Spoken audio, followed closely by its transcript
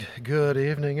Good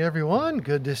evening, everyone.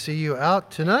 Good to see you out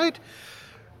tonight.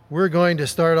 We're going to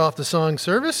start off the song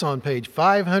service on page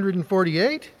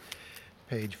 548.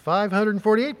 Page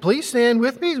 548. Please stand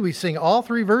with me as we sing all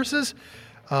three verses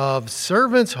of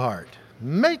Servant's Heart.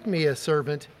 Make me a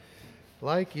servant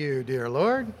like you, dear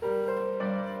Lord.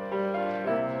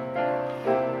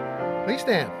 Please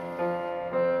stand.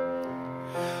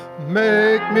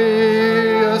 Make me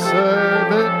a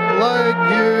servant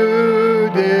like you,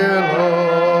 dear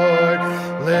Lord,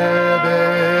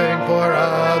 living for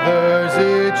others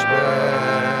each day,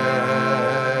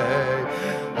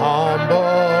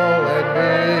 humble and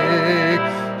meek,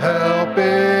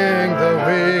 helping the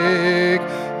weak,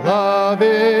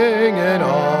 loving in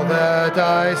all that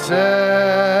I say.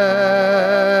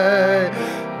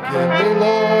 Give me,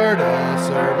 Lord, a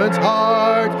servant's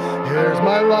heart. Here's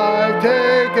my life,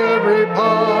 take every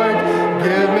part.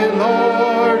 Give me,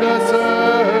 Lord, a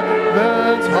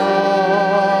servant's heart.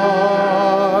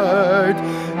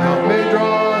 Help me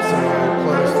draw so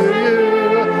close to you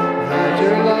that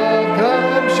your love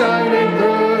comes shining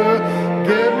through.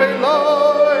 Give me,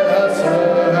 Lord, a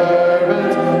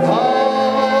servant's heart.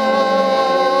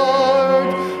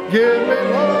 Give me,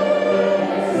 Lord,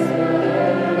 a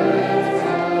servant's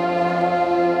heart.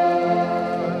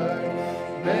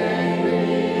 Make me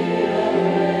a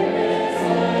witness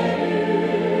like you,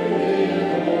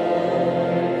 dear Lord,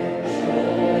 showing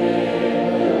the good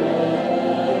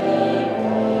cause,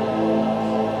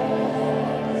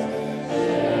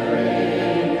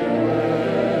 sharing your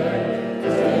word to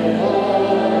all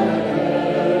that heard,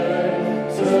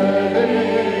 serving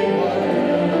whatever the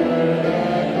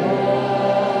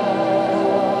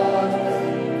cause.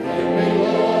 Give me,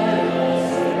 Lord, a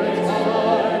servant's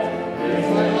heart. Here's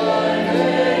my life,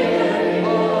 take every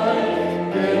part.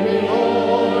 Give me,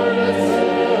 Lord, a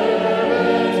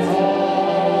servant's heart.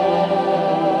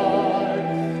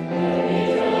 Let me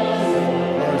draw so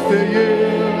close to you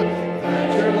that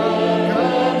your love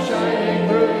comes shining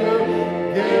through.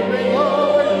 Give me,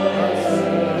 Lord, a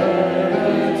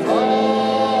servant's heart.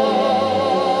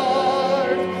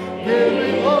 Give me,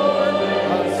 Lord,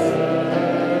 a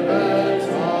servant's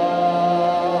heart.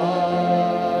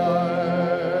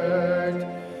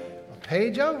 A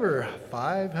page over,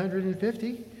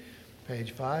 550,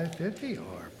 page 550,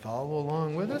 or follow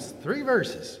along with us. Three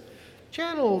verses,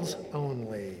 channels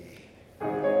only.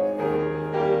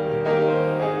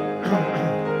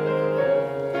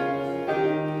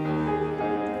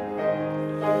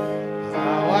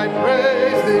 How I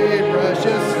praise thee,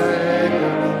 precious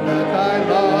Savior, that thy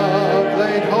love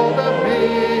laid hold of me.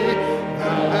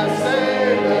 Thou hast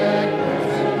saved and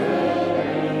cleansed and filled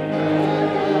me, that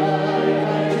thy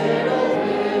light channels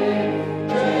me.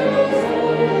 Channels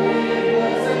only,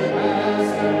 blessed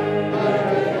Master, but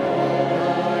with all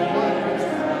thy wondrous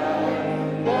power,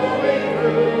 flowing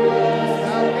through us,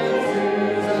 thou canst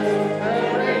use us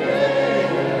every day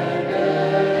and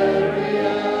every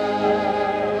hour.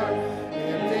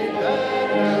 Empty that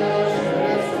thou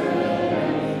shouldest fill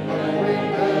me, knowing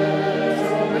that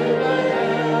so in thy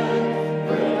hand,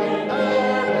 with no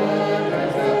power but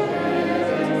as thou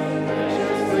pleasest,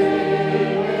 graciously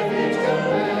with each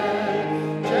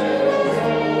command. Channels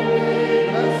only,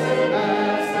 blessed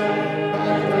Master,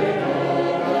 but with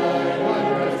all thy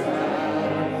wondrous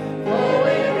power,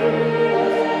 flowing through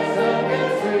us, thou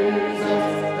canst use us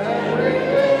every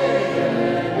day and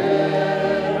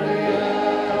every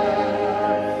hour.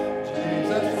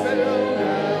 Jesus, fill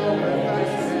now with thy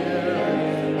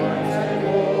Spirit, hearts and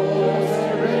souls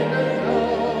surrender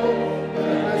now.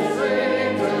 Let the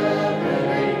streams of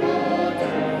living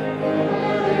water from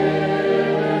our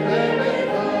inner being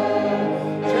flow.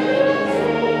 Channels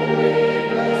only,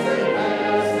 blessed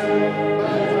Master,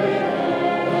 but with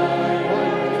all thy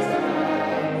wondrous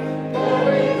power,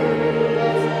 flowing through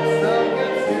us, thou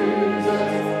canst use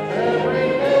us every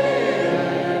day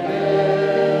and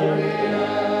every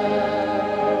hour.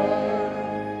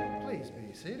 Please be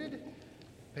seated.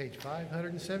 Page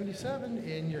 577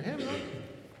 in your hymnal.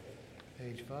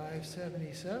 Page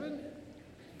 577.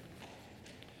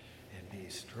 And be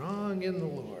strong in the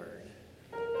Lord.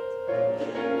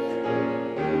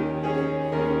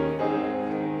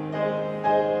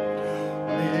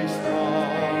 Be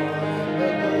strong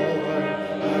in the Lord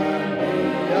and be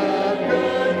of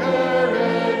good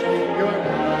courage. Your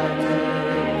mighty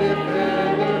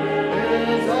defender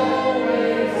is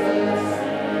always the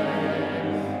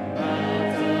same.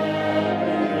 Mount up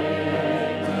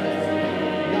wings as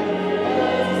eagles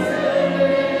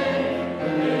ascending.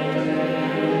 Victory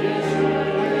is sure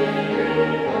when you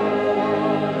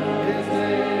call His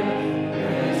name.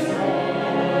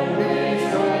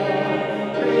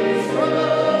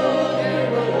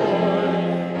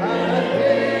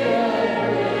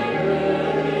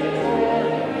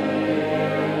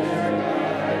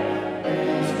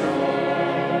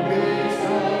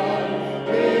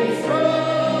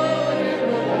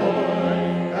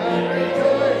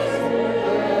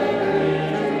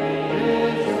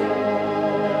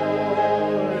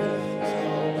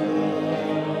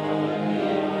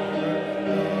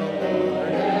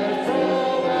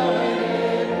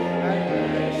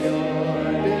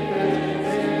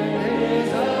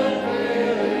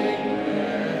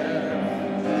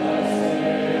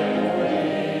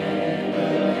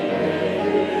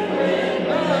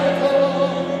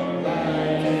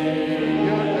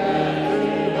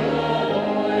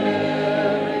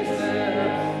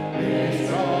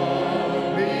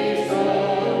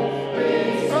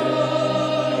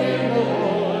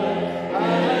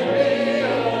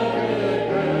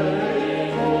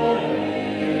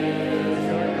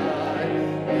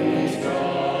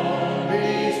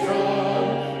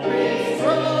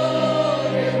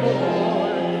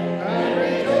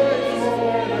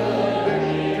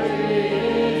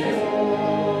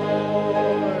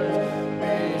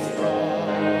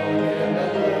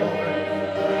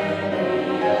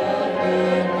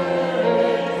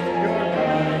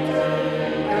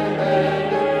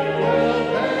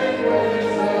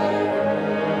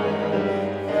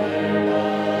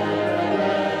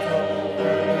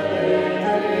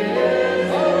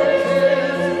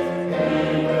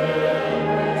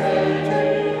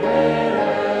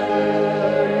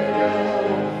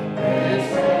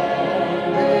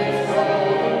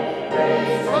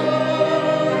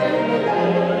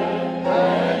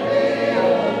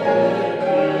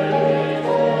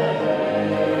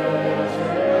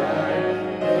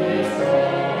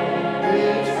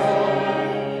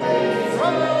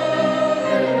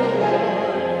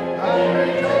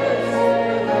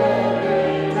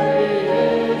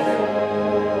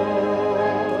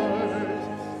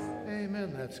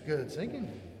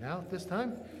 singing. Now at this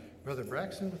time, Brother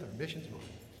Braxton with our missions moment.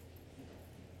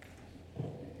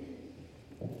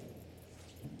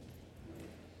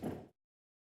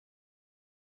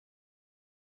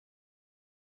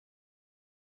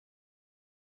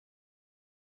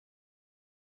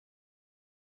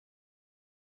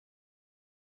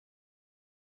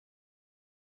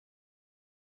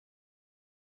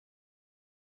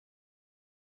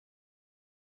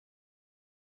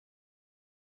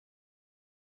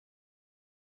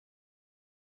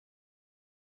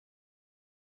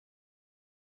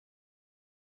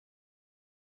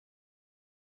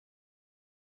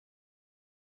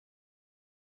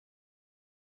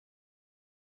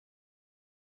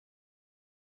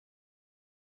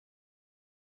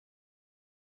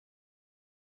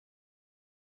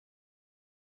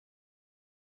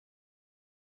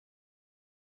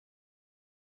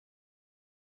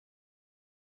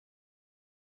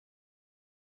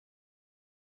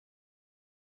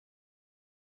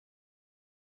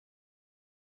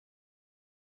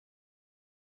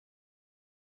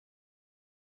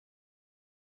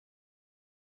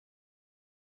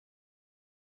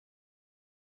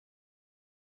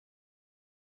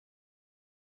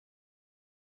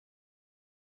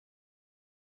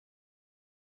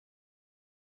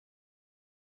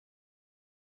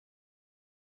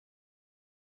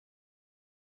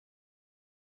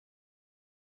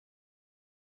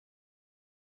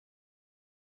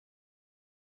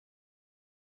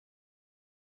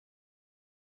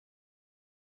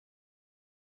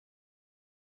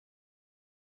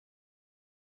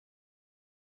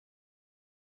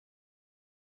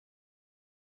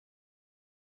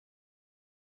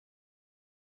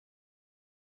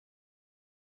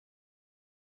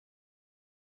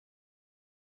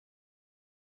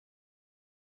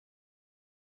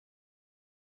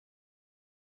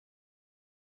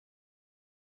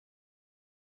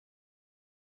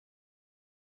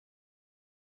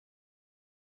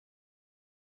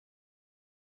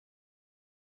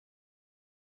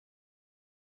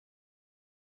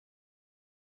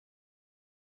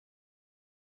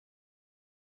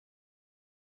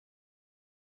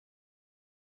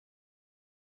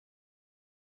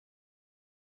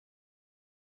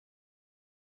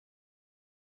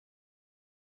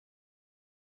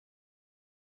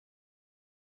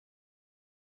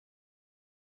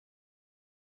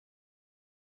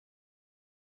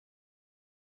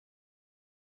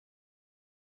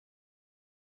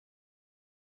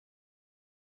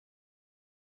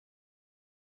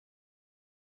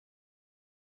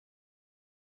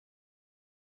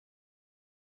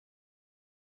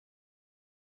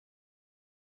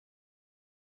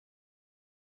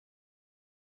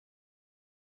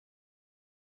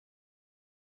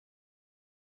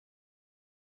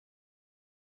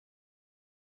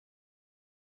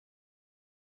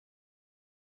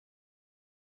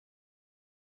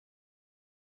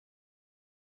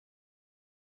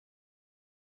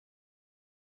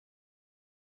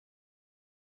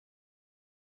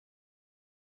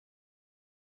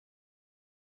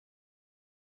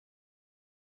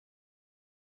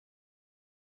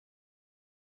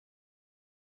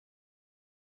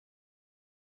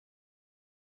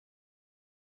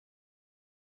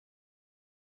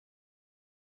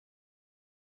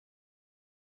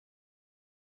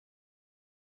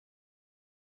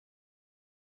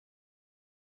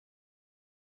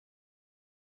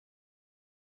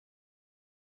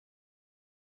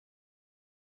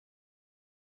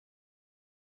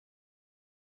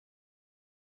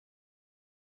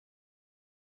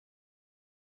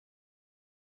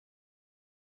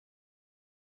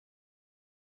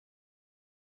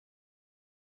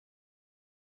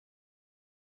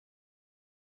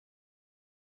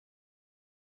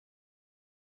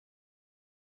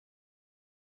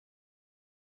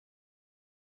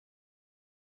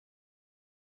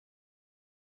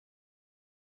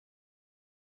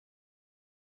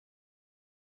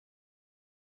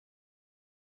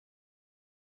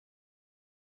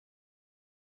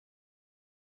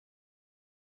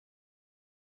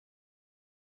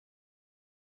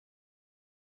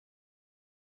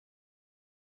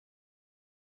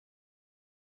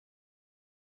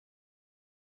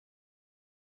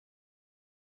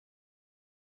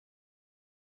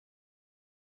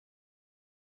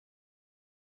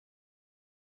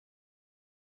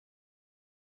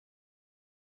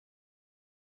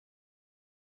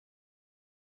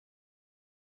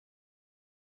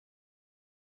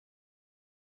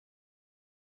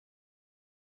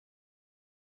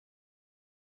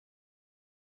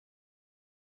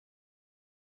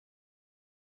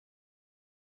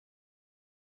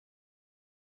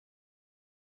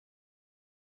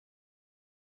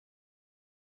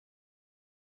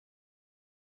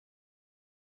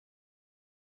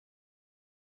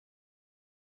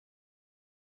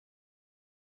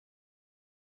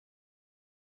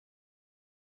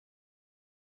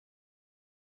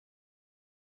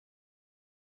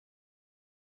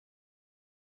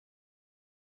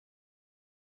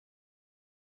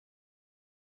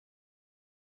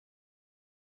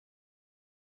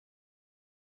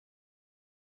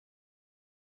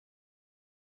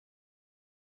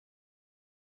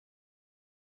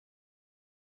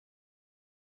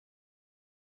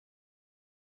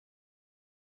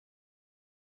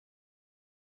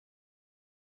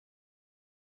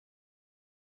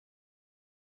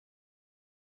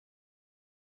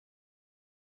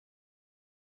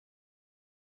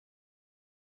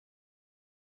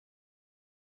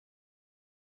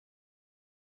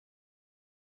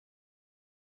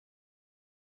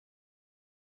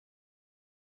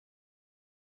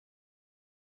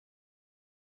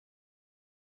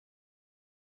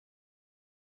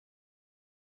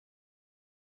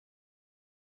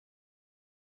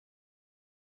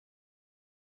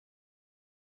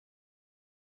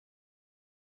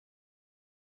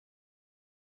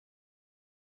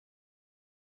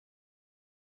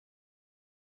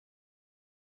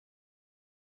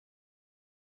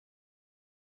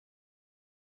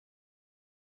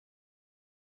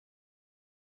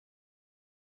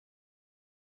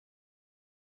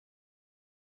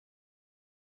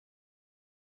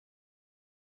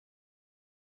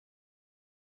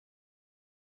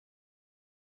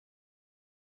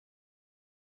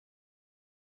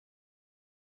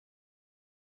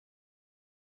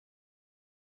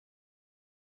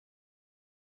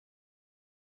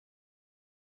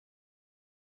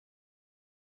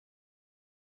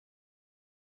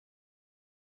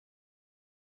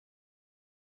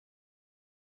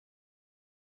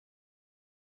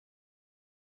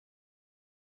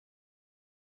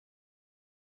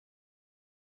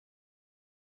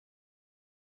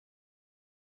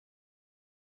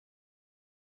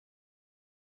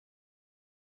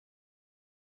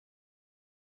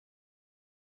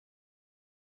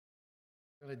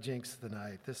 I'm going to jinx the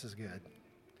night. This is good.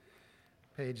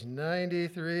 Page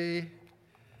 93.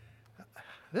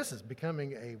 This is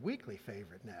becoming a weekly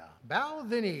favorite now. Bow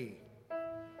the knee. What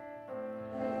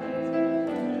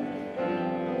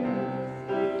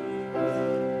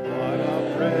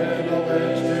a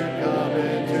privilege to come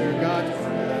into God's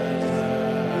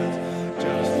presence,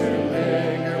 just to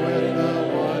linger with the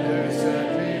one who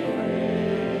set me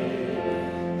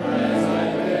free. As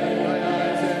I lift my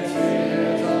eyes and see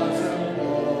his awesome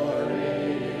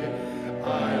glory,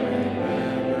 I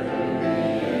remember who he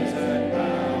is and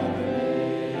bow the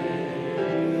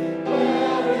knee.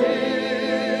 Bow the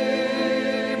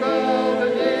knee, bow the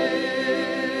knee.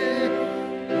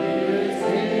 He is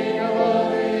King of all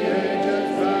the ages,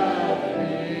 bow the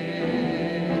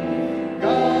knee.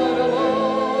 God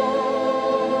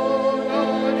alone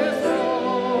on his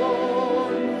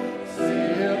throne. See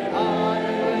him high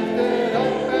and lifted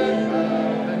up and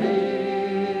bow the knee.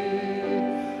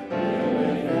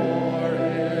 Kneel before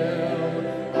him,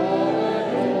 all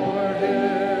adore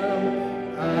him.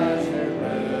 As you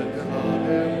live to love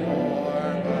him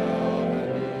more, bow the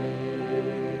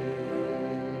knee.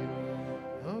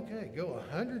 Okay, go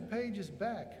 100 pages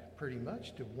back pretty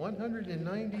much to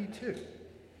 192.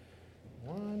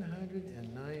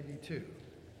 192.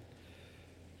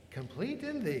 Complete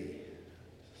in thee.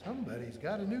 Somebody's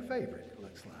got a new favorite, it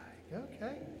looks like.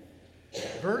 Okay.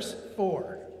 Verse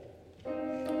 4.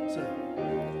 So,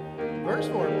 verse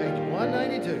 4, page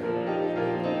 192.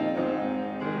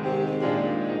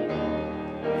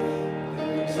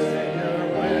 Savior,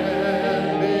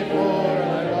 when before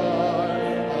thy bar,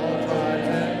 all tribes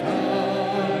and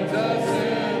tongues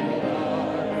assembled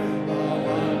are.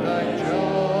 Among thy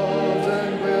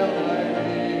chosen will I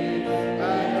be,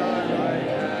 at thy right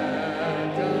hand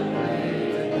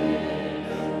completed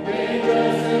be. Be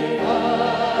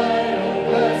justified, O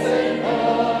blessed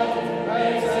God,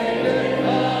 and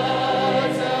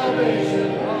sanctified,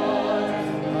 salvation wrought.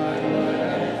 Thy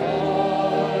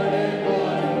blood and pardon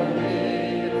bought for me,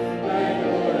 and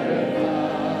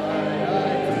glorified I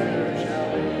too shall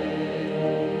be.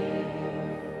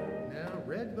 Now,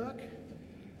 Red Book,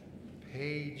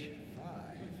 page 5.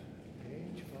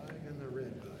 Page 5 in the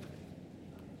Red Book.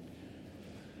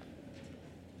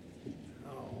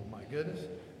 Oh, my goodness.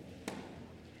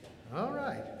 All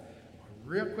right.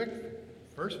 Real quick,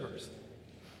 first verse.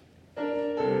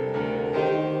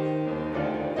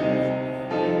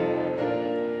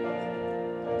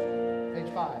 Page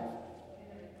 5.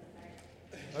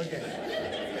 Okay.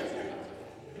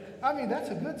 I mean, that's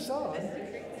a good song.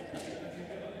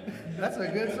 That's a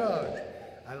good song.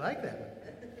 I like that one.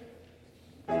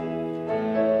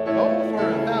 Oh,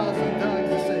 for 1,000 tongues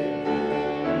to sing.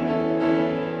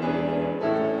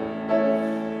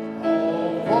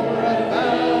 Oh, for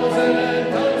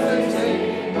 1,000 tongues to sing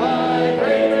my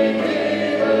great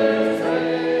Redeemer's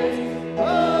praise.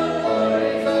 The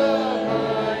glories of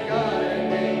my God and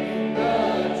King, the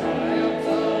triumphs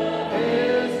of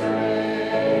his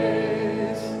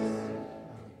grace.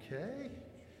 Okay.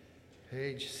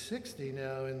 Page 60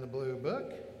 now in the blue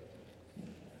book.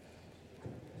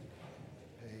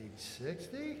 Page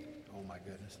 60. Oh my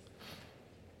goodness.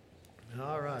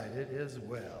 All right, it is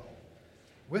well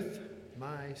with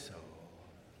my soul.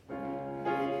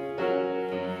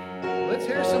 Let's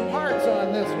hear some parts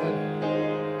on this one.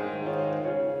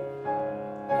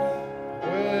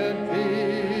 When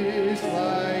peace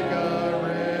like a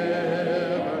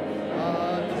river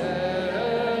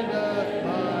attendeth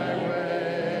my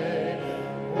way,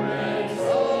 when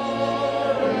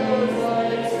sorrows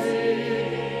like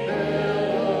sea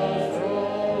billows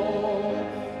roll,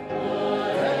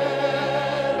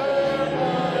 whatever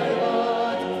my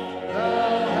lot,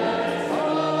 thou hast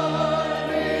taught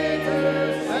me to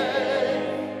say,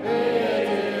 it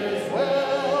is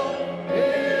well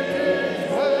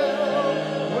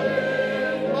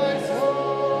with my soul.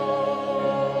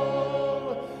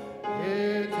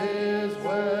 It is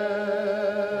well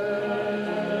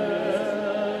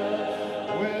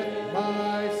with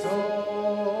my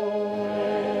soul.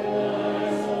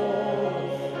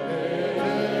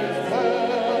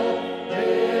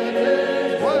 It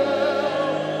is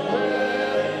well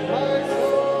with my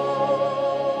soul.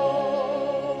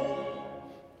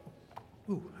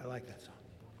 Ooh, I like that song.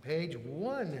 Page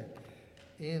 1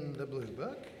 in the blue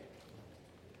book.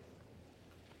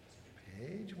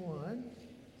 Page 1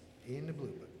 in the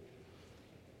blue book.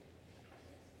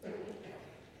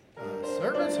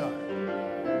 Servant's heart.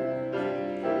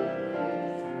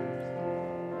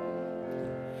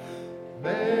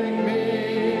 Make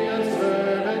me a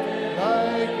servant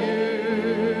like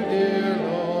you, dear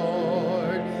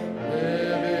Lord,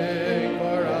 living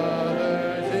for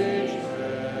others each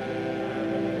day.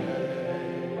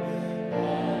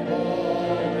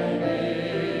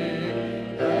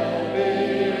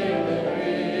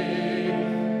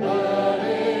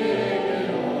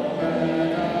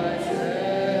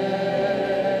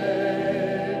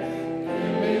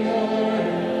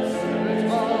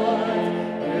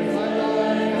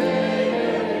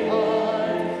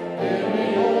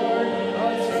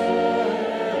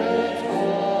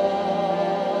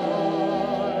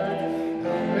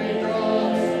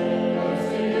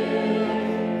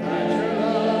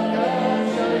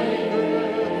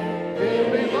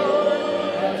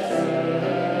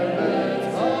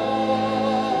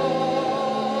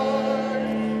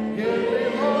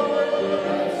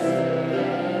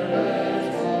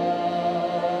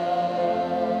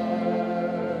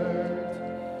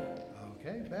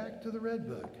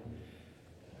 Book,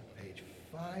 page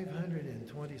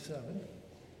 527.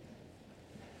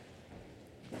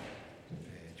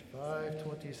 Page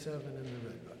 527 in the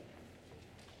Red Book.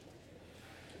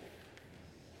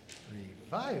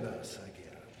 Revive us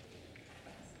again.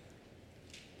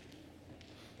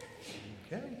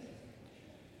 Okay.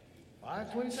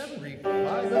 527,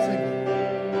 revive us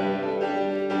again.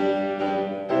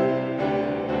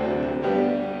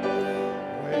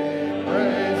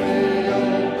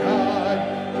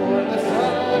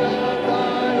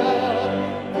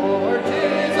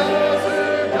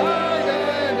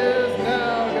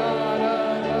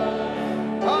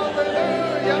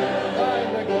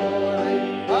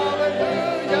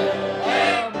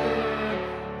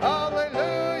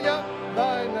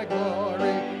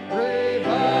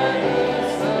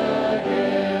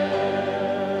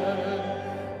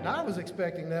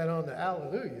 Expecting that on the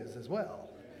Alleluias as well.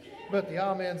 But the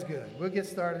Amen's good. We'll get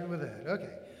started with that.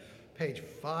 Okay. Page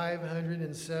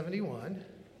 571.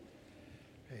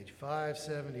 Page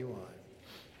 571.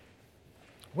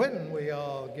 When we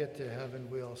all get to heaven,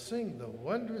 we'll sing the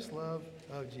wondrous love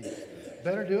of Jesus.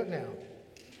 Better do it now.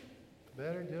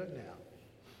 Better do it now.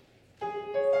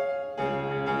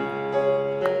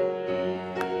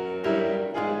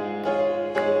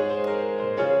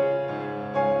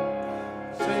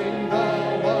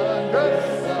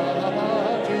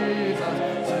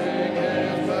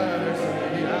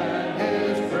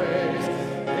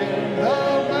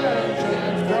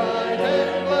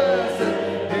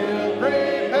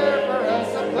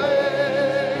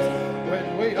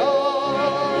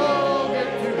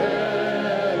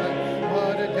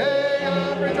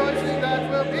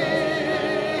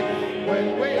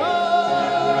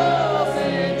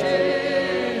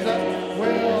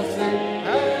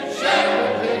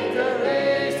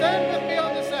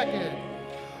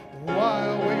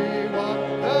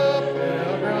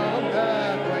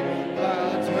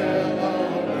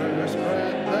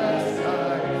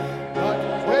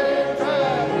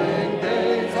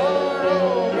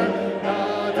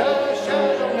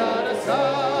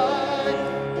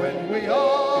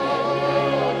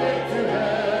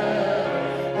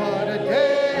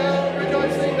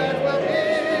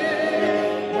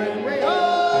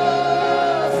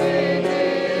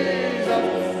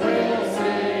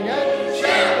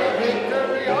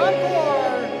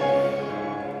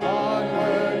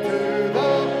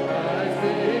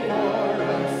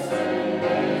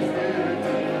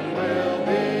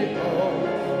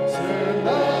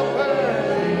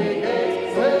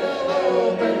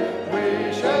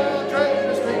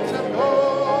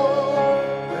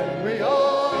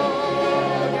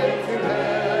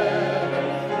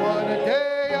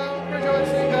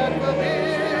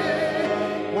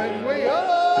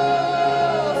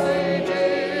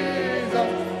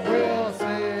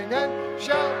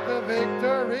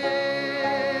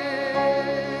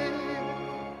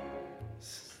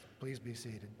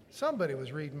 Somebody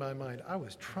was reading my mind. I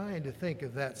was trying to think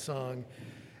of that song,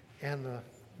 and the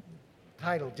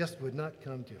title just would not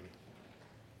come to me.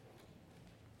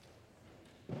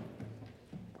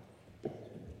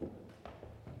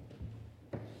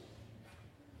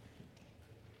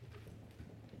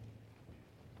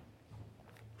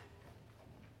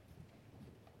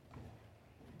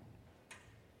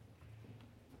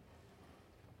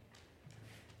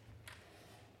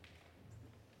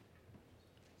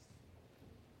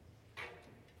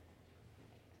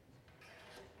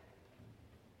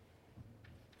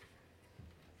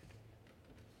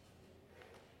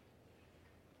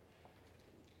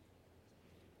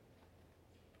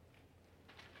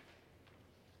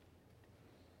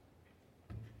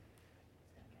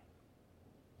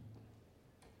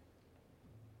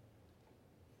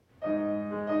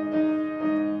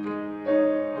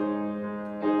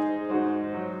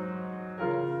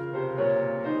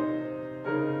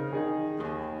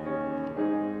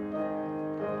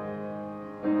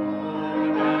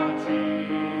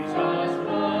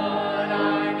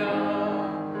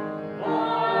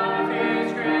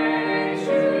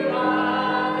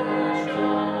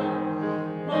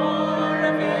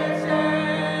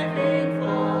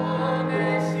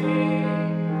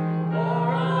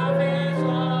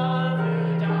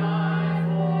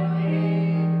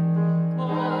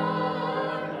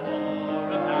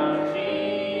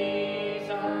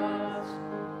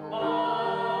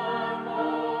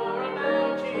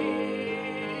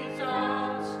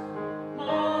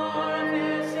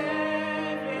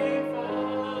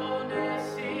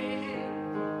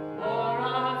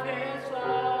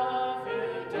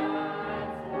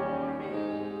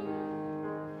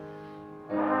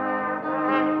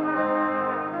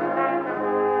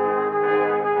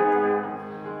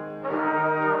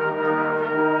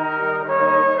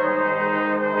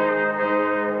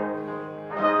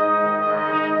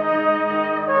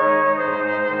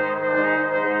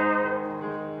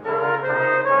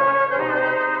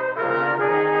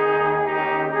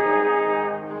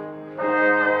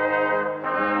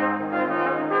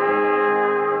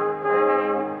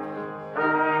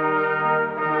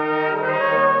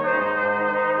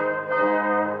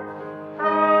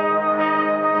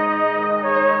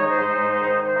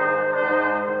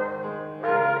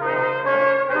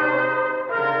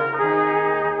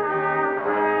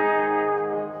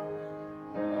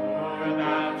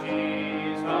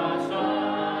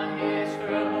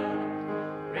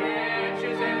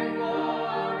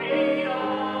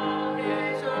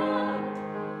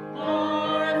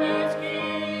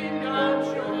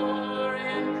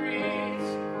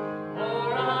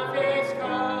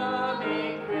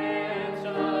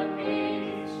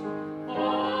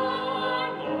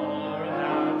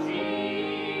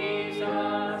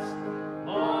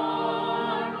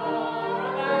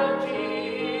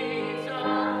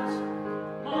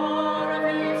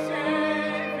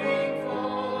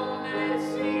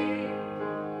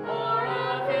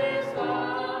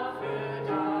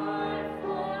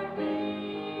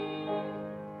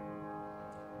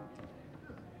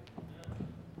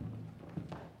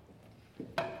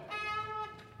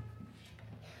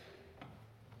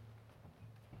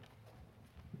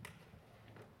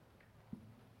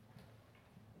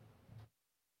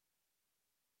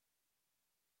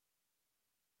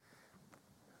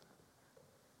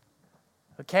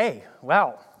 Okay,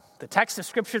 well, the text of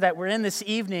Scripture that we're in this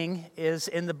evening is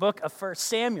in the book of 1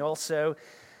 Samuel, so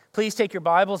please take your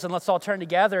Bibles and let's all turn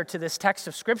together to this text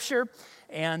of Scripture.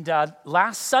 And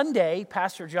last Sunday,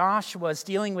 Pastor Josh was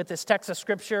dealing with this text of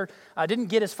Scripture. Didn't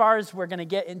get as far as we're going to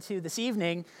get into this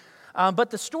evening,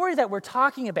 but the story that we're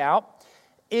talking about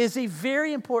is a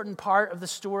very important part of the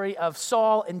story of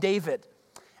Saul and David.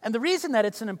 And the reason that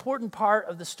it's an important part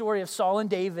of the story of Saul and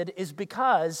David is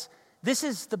because this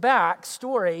is the back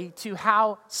story to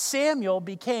how Samuel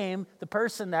became the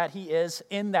person that he is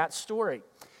in that story.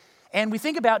 And we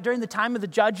think about during the time of the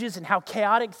judges and how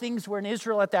chaotic things were in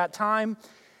Israel at that time.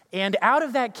 And out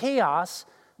of that chaos,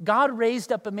 God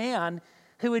raised up a man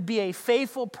who would be a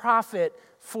faithful prophet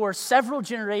for several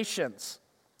generations.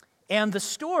 And the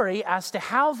story as to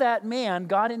how that man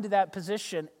got into that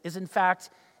position is in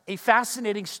fact a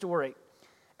fascinating story.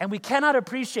 And we cannot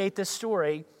appreciate this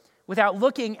story without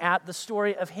looking at the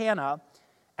story of Hannah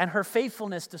and her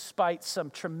faithfulness despite some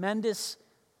tremendous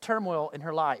turmoil in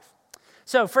her life.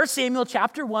 So 1 Samuel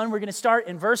chapter 1, we're going to start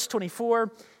in verse 24,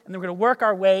 and then we're going to work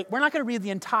our way. We're not going to read the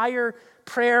entire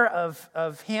prayer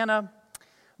of Hannah,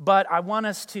 but I want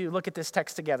us to look at this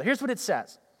text together. Here's what it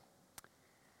says.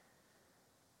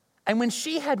 And when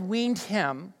she had weaned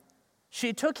him,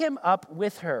 she took him up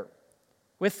with her,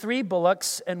 with 3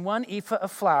 bullocks and 1 ephah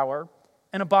of flour,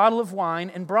 and a bottle of wine,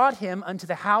 and brought him unto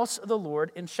the house of the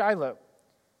Lord in Shiloh.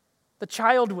 The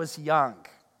child was young.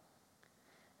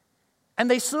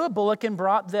 And they slew a bullock and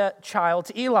brought the child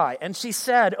to Eli. And she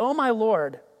said, O my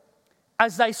Lord,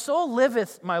 as thy soul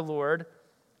liveth, my Lord,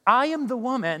 I am the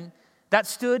woman that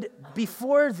stood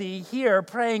before thee here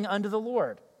praying unto the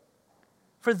Lord.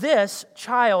 For this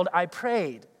child I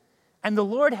prayed, and the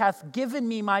Lord hath given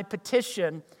me my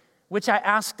petition, which I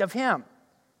asked of him.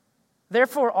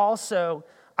 Therefore also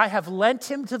I have lent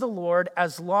him to the Lord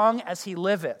as long as he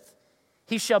liveth.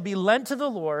 He shall be lent to the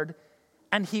Lord,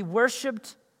 and he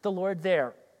worshipped the Lord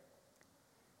there.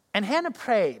 And Hannah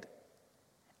prayed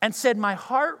and said, My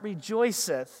heart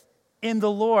rejoiceth in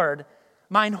the Lord.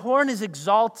 Mine horn is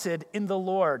exalted in the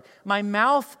Lord. My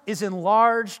mouth is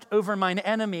enlarged over mine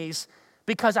enemies,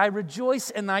 because I rejoice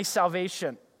in thy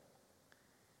salvation.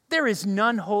 There is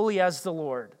none holy as the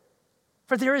Lord.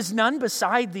 For there is none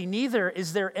beside thee, neither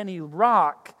is there any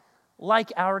rock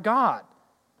like our God.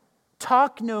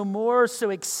 Talk no more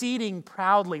so exceeding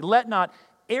proudly. Let not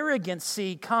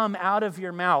arrogancy come out of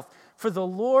your mouth. For the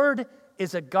Lord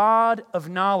is a God of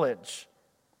knowledge,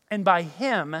 and by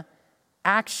him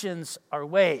actions are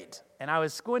weighed. And I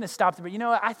was going to stop there, but you know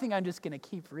what? I think I'm just going to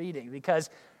keep reading because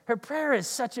her prayer is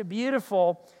such a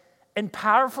beautiful and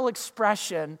powerful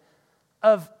expression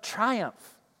of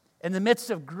triumph in the midst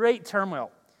of great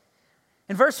turmoil.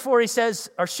 In verse 4, he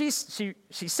says, or she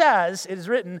says, it is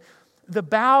written, the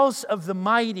bows of the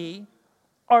mighty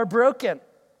are broken,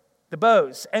 the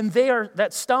bows, and they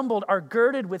that stumbled are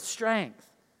girded with strength.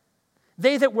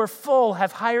 They that were full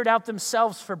have hired out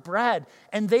themselves for bread,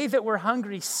 and they that were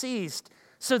hungry ceased,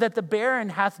 so that the barren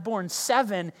hath borne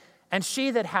 7, and she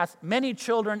that hath many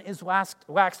children is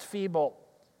waxed feeble.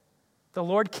 The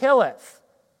Lord killeth,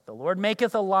 the Lord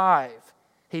maketh alive.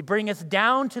 He bringeth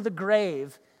down to the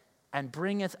grave and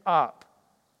bringeth up.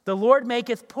 The Lord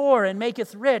maketh poor and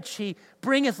maketh rich. He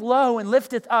bringeth low and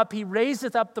lifteth up. He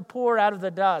raiseth up the poor out of the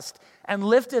dust and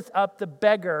lifteth up the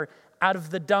beggar out of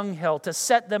the dunghill, to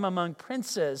set them among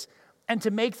princes and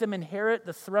to make them inherit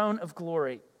the throne of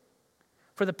glory.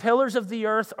 For the pillars of the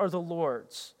earth are the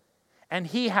Lord's, and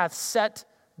he hath set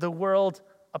the world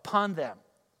upon them.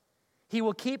 He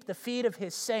will keep the feet of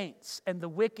his saints, and the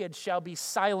wicked shall be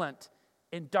silent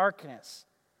in darkness.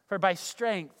 For by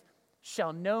strength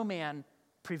shall no man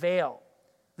prevail.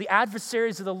 The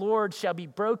adversaries of the Lord shall be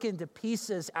broken to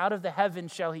pieces. Out of the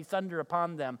heavens shall he thunder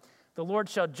upon them. The Lord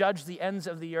shall judge the ends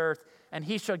of the earth, and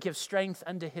he shall give strength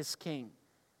unto his king,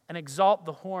 and exalt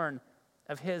the horn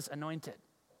of his anointed.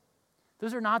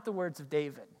 Those are not the words of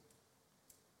David.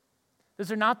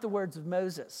 Those are not the words of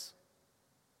Moses.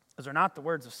 Those are not the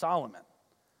words of Solomon.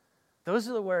 Those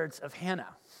are the words of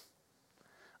Hannah,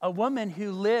 a woman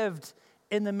who lived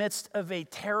in the midst of a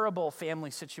terrible family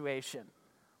situation,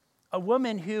 a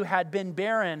woman who had been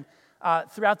barren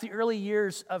throughout the early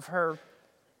years of her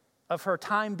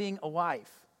time being a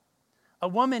wife, a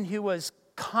woman who was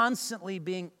constantly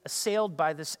being assailed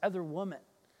by this other woman,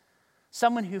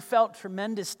 someone who felt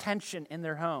tremendous tension in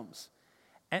their homes,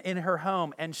 in her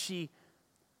home, and she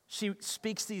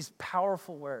speaks these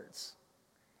powerful words.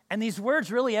 And these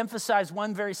words really emphasize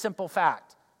one very simple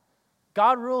fact.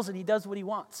 God rules and he does what he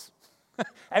wants.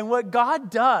 And what God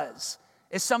does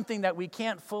is something that we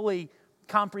can't fully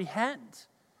comprehend.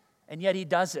 And yet he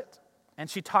does it. And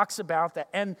she talks about that.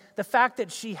 And the fact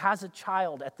that she has a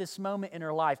child at this moment in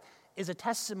her life is a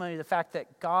testimony to the fact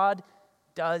that God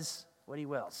does what he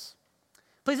wills.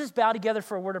 Please just bow together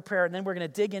for a word of prayer, and then we're going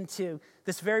to dig into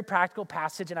this very practical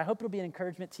passage, and I hope it'll be an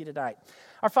encouragement to you tonight.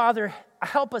 Our Father,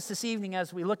 help us this evening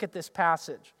as we look at this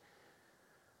passage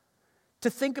to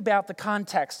think about the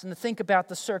context and to think about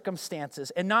the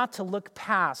circumstances and not to look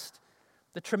past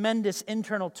the tremendous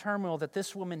internal turmoil that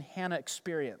this woman, Hannah,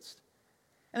 experienced.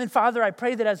 And then, Father, I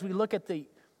pray that as we look at the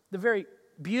very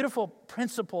beautiful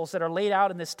principles that are laid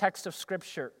out in this text of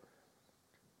Scripture,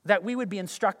 that we would be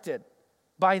instructed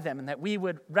by them and that we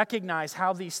would recognize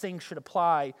how these things should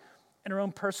apply in our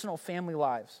own personal family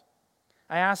lives.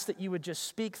 I ask that you would just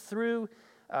speak through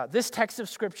this text of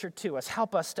Scripture to us.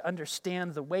 Help us to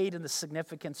understand the weight and the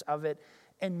significance of it,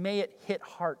 and may it hit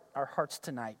our hearts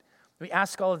tonight. We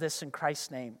ask all of this in Christ's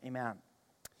name. Amen.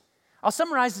 I'll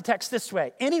summarize the text this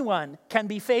way. Anyone can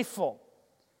be faithful,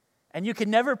 and you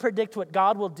can never predict what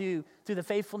God will do through the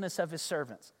faithfulness of his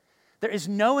servants. There is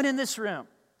no one in this room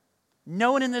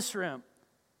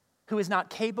who is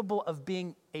not capable of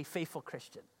being a faithful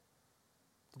Christian.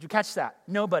 Did you catch that?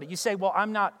 Nobody. You say, well,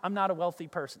 I'm not a wealthy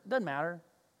person. Doesn't matter.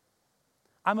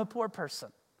 I'm a poor person.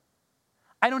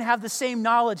 I don't have the same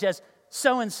knowledge as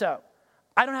so-and-so.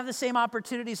 I don't have the same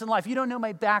opportunities in life. You don't know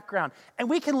my background. And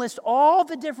we can list all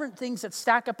the different things that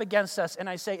stack up against us, and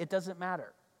I say it doesn't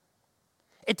matter.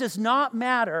 It does not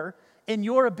matter in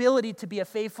your ability to be a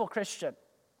faithful Christian.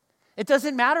 It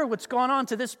doesn't matter what's gone on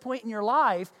to this point in your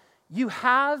life. You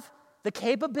have the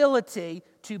capability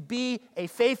to be a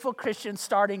faithful Christian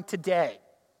starting today.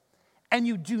 And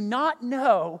you do not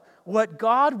know what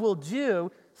God will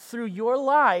do through your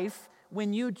life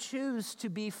when you choose to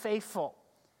be faithful.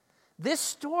 This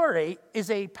story is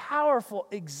a powerful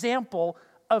example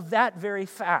of that very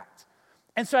fact.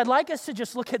 And so I'd like us to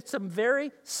just look at some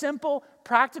very simple,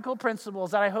 practical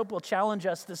principles that I hope will challenge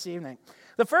us this evening.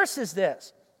 The first is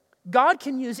this: God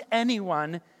can use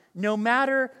anyone, no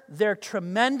matter their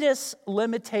tremendous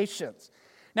limitations.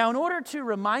 Now, in order to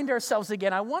remind ourselves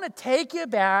again, I want to take you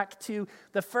back to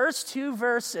the first two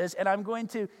verses, and I'm going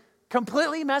to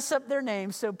completely mess up their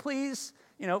names, so please,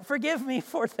 forgive me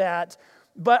for that.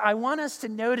 But I want us to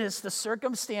notice the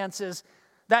circumstances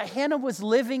that Hannah was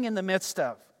living in the midst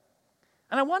of.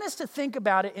 And I want us to think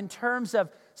about it in terms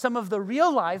of some of the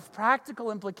real-life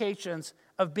practical implications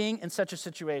of being in such a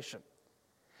situation.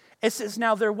 It says,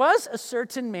 now there was a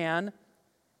certain man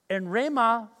in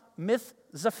Ramah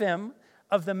Mizraim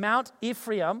of the Mount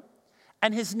Ephraim,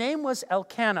 and his name was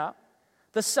Elkanah,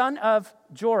 the son of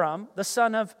Joram, the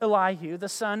son of Elihu, the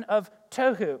son of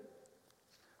Tohu,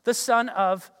 the son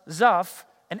of Zoph,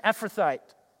 an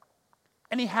Ephrathite.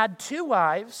 And he had two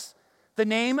wives. The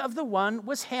name of the one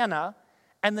was Hannah,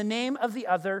 and the name of the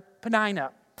other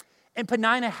Peninnah. And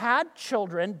Peninnah had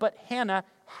children, but Hannah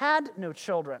had no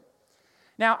children.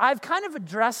 Now, I've kind of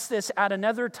addressed this at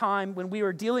another time when we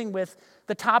were dealing with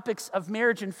the topics of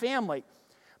marriage and family.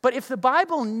 But if the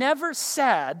Bible never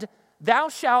said, thou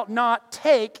shalt not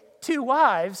take two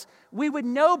wives, we would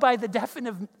know by the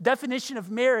definition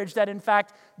of marriage that, in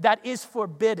fact, that is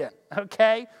forbidden,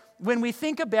 okay? When we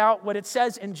think about what it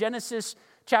says in Genesis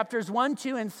chapters 1,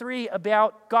 2, and 3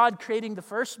 about God creating the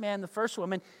first man, the first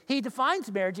woman, he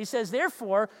defines marriage. He says,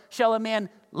 therefore shall a man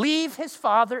leave his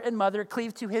father and mother,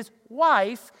 cleave to his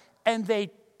wife, and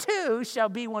they two shall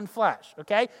be one flesh,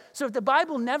 okay? So if the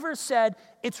Bible never said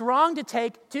it's wrong to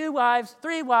take 2 wives,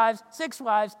 3 wives, 6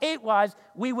 wives, 8 wives,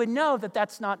 we would know that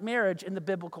that's not marriage in the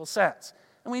biblical sense.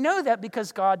 And we know that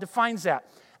because God defines that.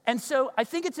 And so I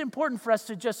think it's important for us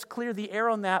to just clear the air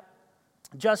on that,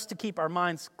 just to keep our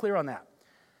minds clear on that.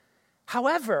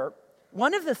 However,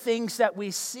 one of the things that we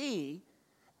see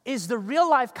is the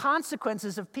real-life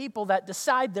consequences of people that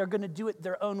decide they're going to do it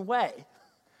their own way.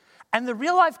 And the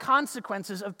real-life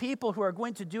consequences of people who are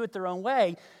going to do it their own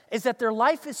way is that their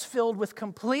life is filled with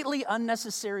completely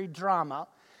unnecessary drama,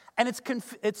 and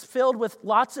it's filled with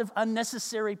lots of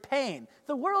unnecessary pain.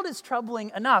 The world is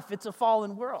troubling enough. It's a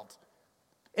fallen world.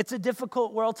 It's a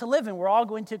difficult world to live in. We're all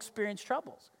going to experience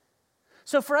troubles.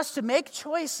 So for us to make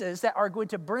choices that are going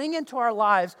to bring into our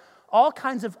lives all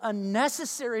kinds of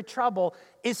unnecessary trouble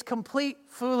is complete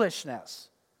foolishness.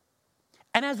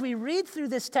 And as we read through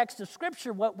this text of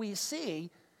Scripture, what we see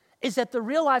is that the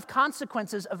real-life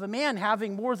consequences of a man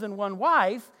having more than one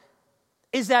wife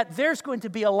is that there's going to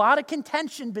be a lot of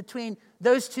contention between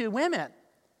those two women,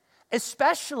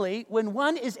 especially when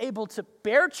one is able to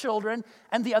bear children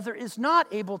and the other is not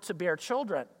able to bear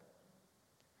children.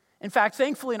 In fact,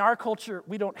 thankfully in our culture,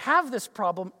 we don't have this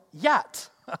problem yet.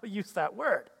 I'll use that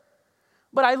word.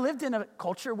 But I lived in a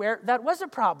culture where that was a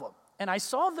problem. and I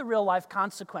saw the real life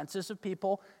consequences of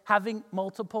people having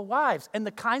multiple wives and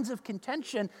the kinds of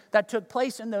contention that took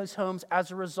place in those homes as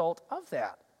a result of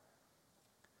that.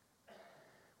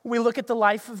 When we look at the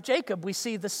life of Jacob, we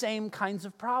see the same kinds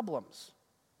of problems.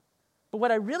 But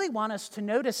what I really want us to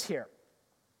notice here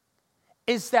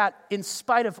is that in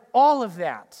spite of all of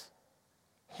that,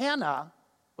 Hannah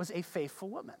was a faithful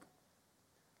woman.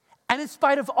 And in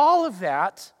spite of all of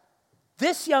that,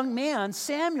 this young man,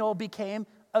 Samuel, became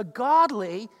a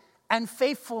godly and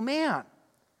faithful man.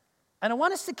 And I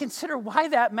want us to consider why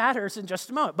that matters in just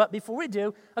a moment. But before we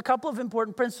do, a couple of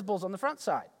important principles on the front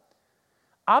side.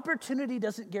 Opportunity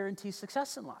doesn't guarantee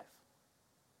success in life.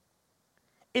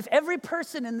 If every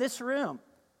person in this room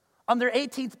on their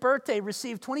 18th birthday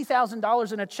received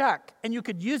 $20,000 in a check and you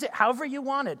could use it however you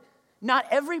wanted, not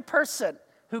every person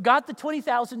who got the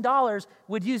 $20,000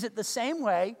 would use it the same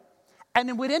way and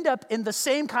it would end up in the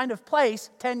same kind of place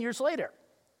 10 years later.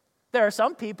 There are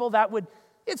some people that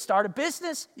you'd start a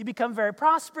business, you become very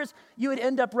prosperous, you would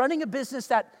end up running a business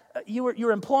that you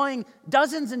were employing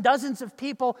dozens and dozens of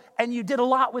people, and you did a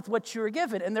lot with what you were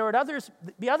given. And there would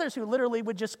be others who literally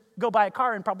would just go buy a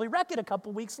car and probably wreck it a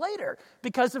couple weeks later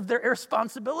because of their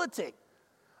irresponsibility.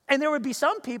 And there would be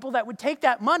some people that would take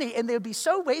that money and they would be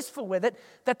so wasteful with it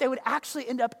that they would actually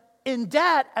end up in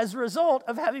debt as a result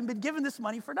of having been given this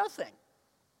money for nothing.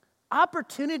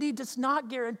 Opportunity does not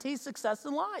guarantee success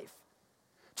in life.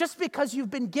 Just because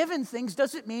you've been given things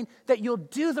doesn't mean that you'll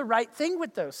do the right thing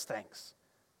with those things.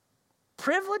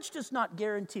 Privilege does not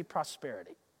guarantee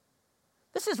prosperity.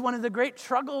 This is one of the great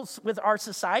struggles with our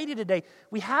society today.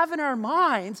 We have in our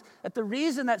minds that the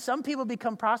reason that some people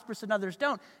become prosperous and others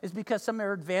don't is because some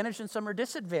are advantaged and some are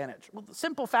disadvantaged. Well, the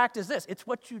simple fact is this: it's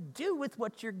what you do with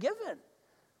what you're given.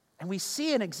 And we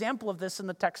see an example of this in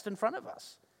the text in front of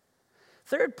us.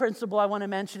 Third principle I want to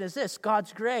mention is this: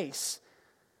 God's grace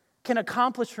can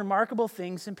accomplish remarkable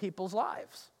things in people's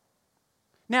lives.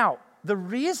 Now, the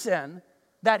reason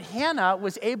that Hannah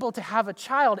was able to have a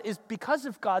child is because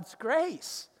of God's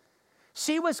grace.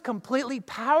 She was completely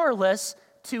powerless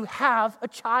to have a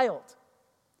child.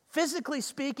 Physically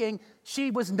speaking, she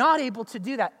was not able to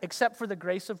do that except for the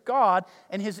grace of God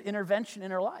and his intervention in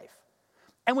her life.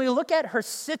 And we look at her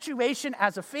situation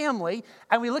as a family,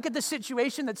 and we look at the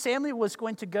situation that Samuel was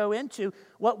going to go into,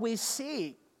 what we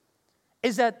see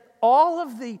is that all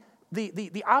of the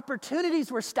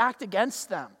opportunities were stacked against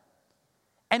them.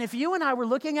 And if you and I were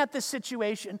looking at this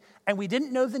situation and we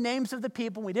didn't know the names of the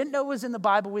people, we didn't know it was in the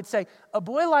Bible, we'd say, a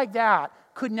boy like that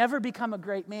could never become a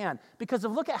great man because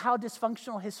of look at how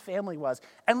dysfunctional his family was.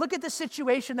 And look at the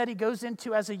situation that he goes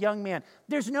into as a young man.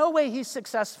 There's no way he's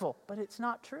successful, but it's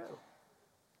not true.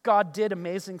 God did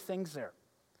amazing things there.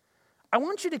 I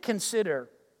want you to consider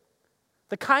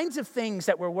the kinds of things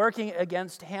that were working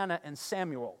against Hannah and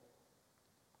Samuel.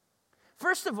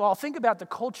 First of all, think about the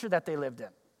culture that they lived in.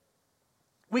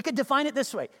 We could define it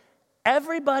this way: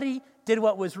 everybody did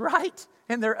what was right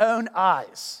in their own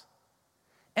eyes.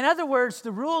 In other words,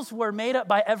 the rules were made up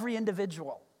by every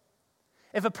individual.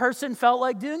 If a person felt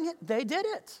like doing it, they did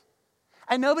it.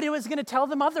 And nobody was going to tell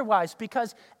them otherwise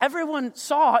because everyone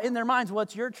saw in their minds, well,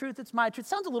 it's your truth, it's my truth. It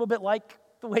sounds a little bit like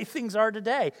the way things are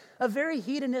today. A very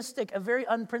hedonistic, a very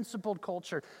unprincipled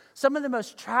culture. Some of the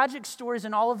most tragic stories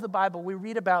in all of the Bible, we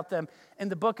read about them in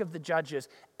the book of the Judges.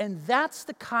 And that's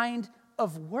the kind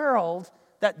of world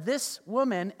that this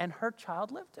woman and her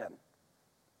child lived in.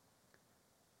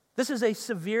 This is a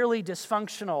severely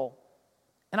dysfunctional,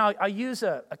 and I'll use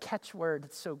a catchword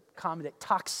that's so common,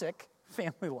 toxic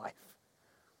family life.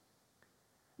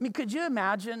 I mean, could you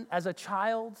imagine as a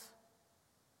child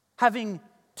having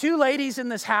two ladies in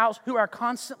this house who are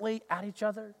constantly at each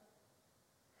other?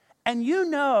 And you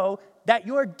know that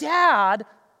your dad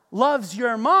loves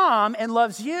your mom and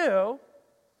loves you,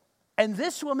 and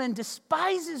this woman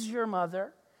despises your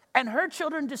mother, and her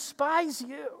children despise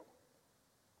you.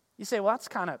 You say, well, that's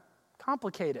kind of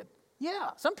complicated.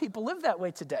 Yeah, some people live that way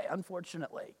today,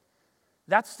 unfortunately.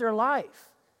 That's their life.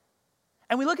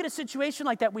 And we look at a situation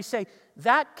like that, we say,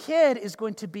 that kid is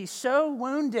going to be so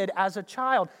wounded as a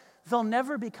child, they'll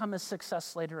never become a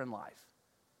success later in life.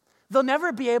 They'll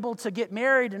never be able to get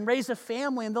married and raise a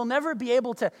family, and they'll never be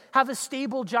able to have a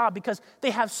stable job because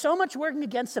they have so much working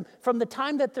against them from the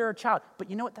time that they're a child. But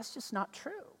you know what? That's just not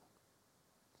true.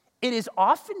 It is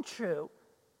often true,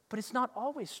 but it's not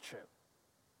always true.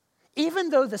 Even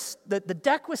though the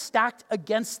deck was stacked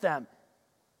against them,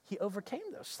 he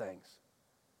overcame those things.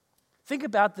 Think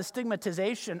about the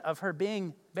stigmatization of her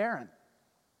being barren.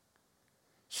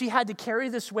 She had to carry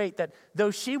this weight that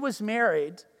though she was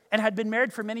married and had been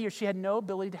married for many years, she had no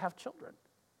ability to have children.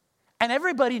 And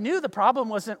everybody knew the problem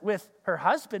wasn't with her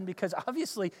husband because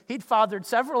obviously he'd fathered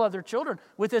several other children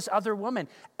with this other woman.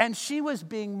 And she was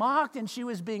being mocked and she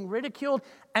was being ridiculed,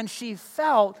 and she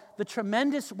felt the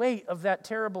tremendous weight of that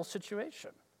terrible situation.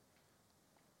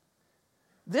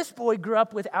 This boy grew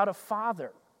up without a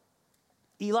father.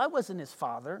 Eli wasn't his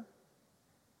father.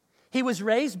 He was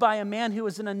raised by a man who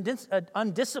was an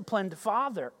undisciplined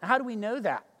father. How do we know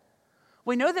that?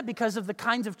 We know that because of the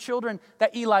kinds of children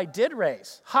that Eli did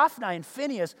raise. Hophni and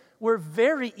Phinehas were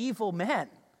very evil men.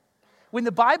 When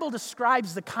the Bible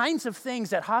describes the kinds of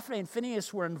things that Hophni and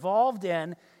Phinehas were involved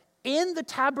in the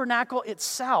tabernacle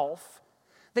itself,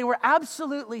 they were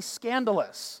absolutely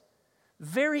scandalous,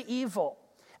 very evil.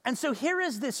 And so here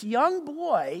is this young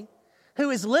boy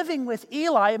who is living with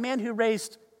Eli, a man who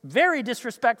raised very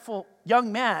disrespectful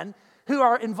young men who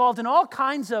are involved in all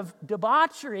kinds of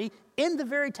debauchery in the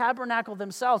very tabernacle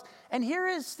themselves. And here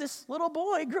is this little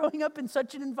boy growing up in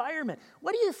such an environment.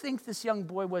 What do you think this young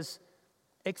boy was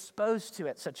exposed to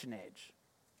at such an age?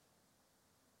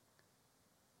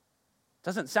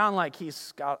 Doesn't sound like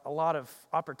he's got a lot of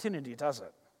opportunity, does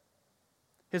it?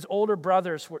 His older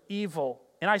brothers were evil.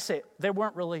 And I say they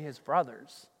weren't really his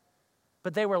brothers,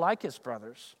 but they were like his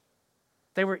brothers.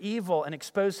 They were evil and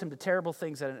exposed him to terrible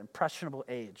things at an impressionable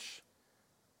age.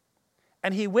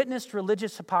 And he witnessed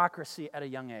religious hypocrisy at a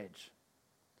young age.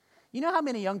 You know how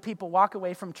many young people walk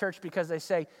away from church because they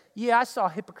say, yeah, I saw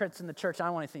hypocrites in the church, I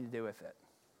don't want anything to do with it.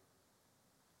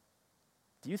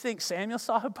 Do you think Samuel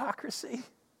saw hypocrisy?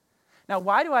 Now,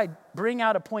 why do I bring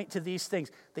out a point to these things?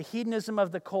 The hedonism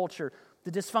of the culture,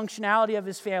 the dysfunctionality of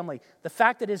his family, the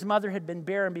fact that his mother had been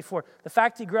barren before, the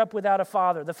fact he grew up without a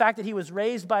father, the fact that he was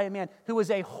raised by a man who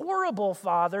was a horrible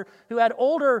father, who had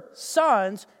older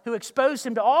sons who exposed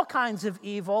him to all kinds of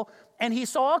evil, and he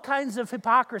saw all kinds of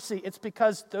hypocrisy. It's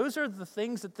because those are the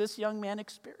things that this young man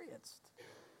experienced.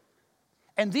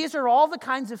 And these are all the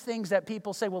kinds of things that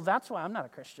people say, well, that's why I'm not a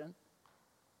Christian.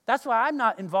 That's why I'm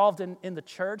not involved in the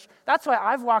church. That's why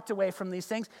I've walked away from these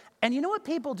things. And you know what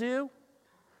people do?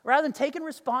 Rather than taking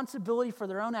responsibility for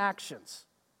their own actions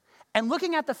and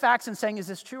looking at the facts and saying, is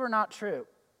this true or not true?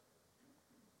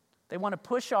 They want to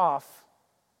push off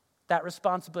that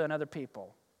responsibility on other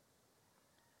people.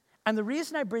 And the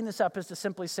reason I bring this up is to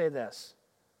simply say this.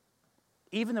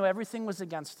 Even though everything was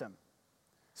against him,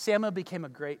 Samuel became a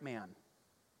great man.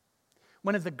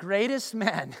 One of the greatest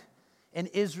men in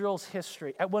Israel's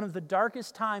history, at one of the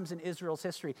darkest times in Israel's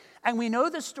history. And we know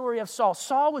the story of Saul.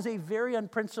 Saul was a very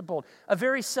unprincipled, a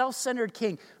very self-centered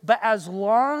king. But as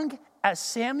long as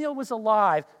Samuel was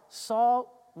alive,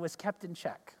 Saul was kept in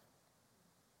check.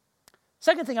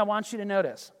 Second thing I want you to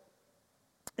notice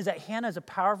is that Hannah is a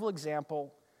powerful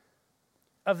example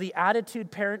of the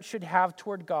attitude parents should have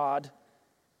toward God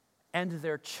and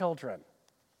their children.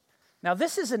 Now,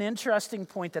 this is an interesting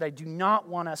point that I do not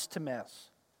want us to miss.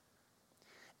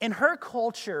 In her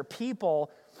culture, people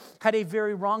had a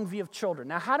very wrong view of children.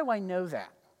 Now, how do I know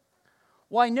that?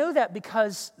 Well, I know that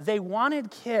because they wanted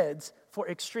kids for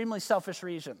extremely selfish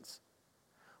reasons.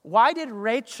 Why did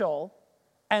Rachel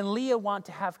and Leah want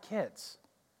to have kids?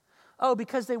 Oh,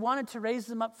 because they wanted to raise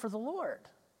them up for the Lord.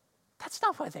 That's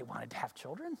not why they wanted to have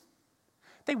children.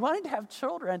 They wanted to have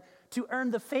children to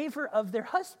earn the favor of their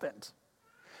husband.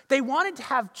 They wanted to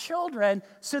have children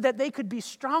so that they could be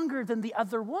stronger than the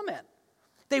other woman.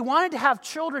 They wanted to have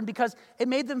children because it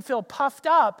made them feel puffed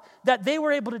up that they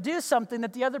were able to do something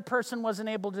that the other person wasn't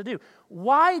able to do.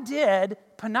 Why did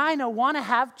Peninnah want to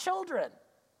have children?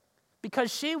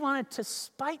 Because she wanted to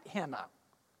spite Hannah.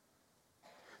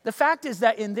 The fact is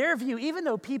that in their view, even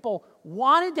though people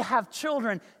wanted to have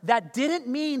children, that didn't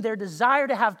mean their desire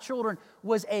to have children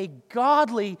was a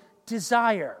godly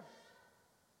desire.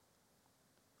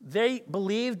 They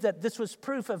believed that this was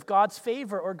proof of God's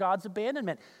favor or God's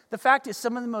abandonment. The fact is,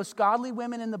 some of the most godly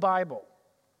women in the Bible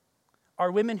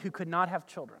are women who could not have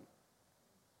children.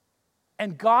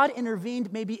 And God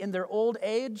intervened maybe in their old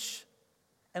age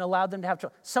and allowed them to have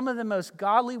children. Some of the most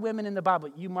godly women in the Bible,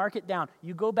 you mark it down,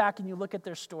 you go back and you look at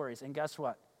their stories, and guess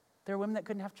what? They're women that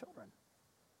couldn't have children.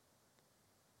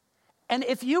 And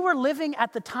if you were living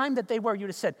at the time that they were, you would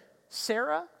have said,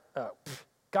 Sarah,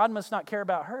 God must not care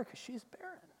about her because she's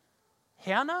barren.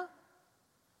 Hannah,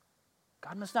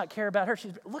 God must not care about her.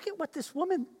 Look at what this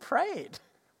woman prayed.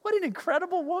 What an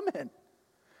incredible woman.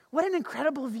 What an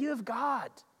incredible view of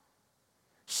God.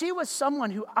 She was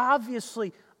someone who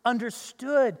obviously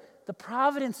understood the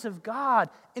providence of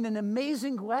God in an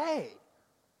amazing way.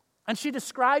 And she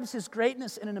describes His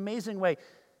greatness in an amazing way,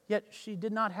 yet she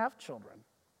did not have children.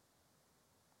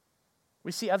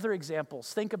 We see other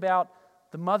examples. Think about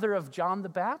the mother of John the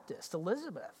Baptist,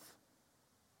 Elizabeth.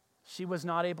 she was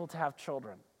not able to have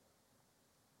children.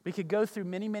 We could go through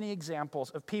many, many examples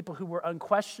of people who were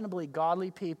unquestionably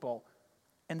godly people,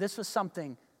 and this was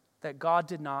something that God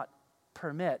did not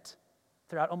permit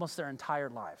throughout almost their entire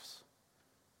lives.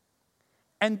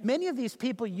 And many of these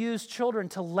people used children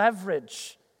to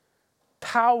leverage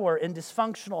power in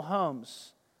dysfunctional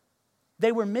homes.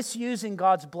 They were misusing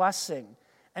God's blessing,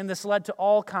 and this led to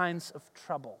all kinds of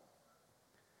trouble.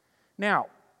 Now,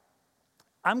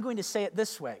 I'm going to say it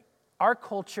this way. Our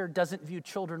culture doesn't view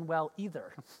children well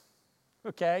either,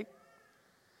 okay?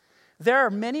 There are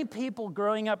many people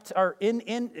growing up,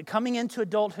 coming into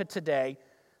adulthood today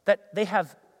that they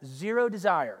have zero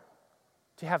desire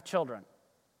to have children.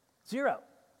 Zero.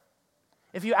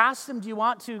 If you ask them, do you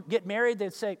want to get married?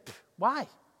 They'd say, why?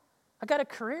 I got a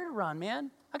career to run,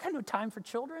 man. I got no time for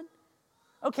children.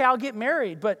 Okay, I'll get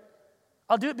married, but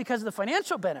I'll do it because of the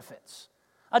financial benefits.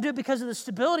 I'll do it because of the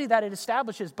stability that it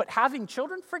establishes. But having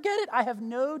children, forget it. I have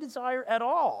no desire at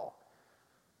all.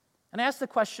 And I ask the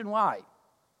question, why?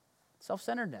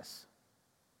 Self-centeredness.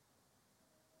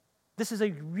 This is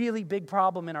a really big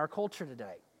problem in our culture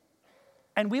today.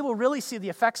 And we will really see the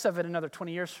effects of it another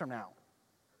 20 years from now.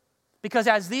 Because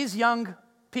as these young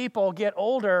people get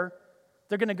older,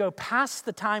 they're going to go past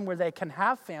the time where they can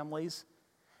have families,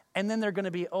 and then they're going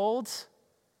to be old,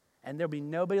 and there'll be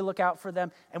nobody to look out for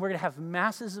them, and we're going to have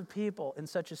masses of people in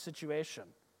such a situation.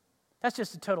 That's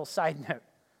just a total side note.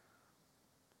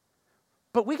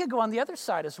 But we could go on the other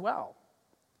side as well.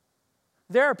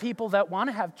 There are people that want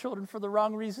to have children for the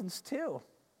wrong reasons too.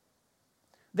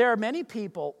 There are many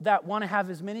people that want to have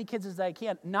as many kids as they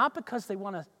can, not because they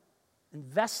want to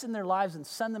invest in their lives and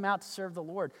send them out to serve the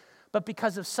Lord, but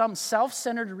because of some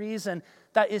self-centered reason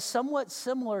that is somewhat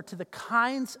similar to the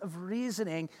kinds of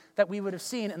reasoning that we would have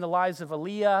seen in the lives of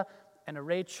Aaliyah and a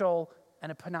Rachel and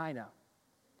a Penina.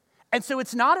 And so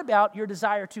it's not about your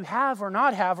desire to have or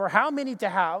not have or how many to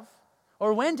have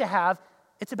or when to have.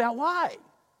 It's about why.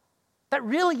 That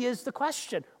really is the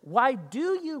question. Why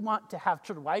do you want to have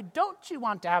children? Why don't you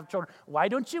want to have children? Why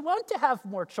don't you want to have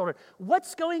more children?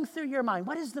 What's going through your mind?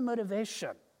 What is the motivation?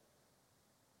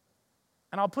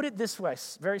 And I'll put it this way,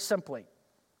 very simply.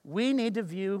 We need to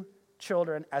view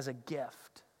children as a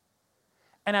gift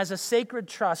and as a sacred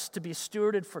trust to be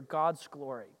stewarded for God's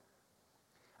glory.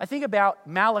 I think about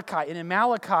Malachi, and in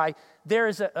Malachi, there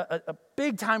is a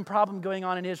big-time problem going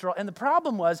on in Israel, and the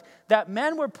problem was that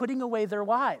men were putting away their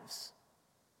wives.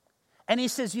 And he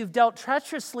says, you've dealt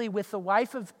treacherously with the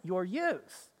wife of your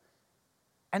youth.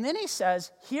 And then he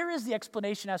says, here is the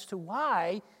explanation as to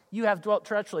why you have dwelt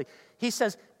treacherously. He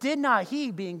says, did not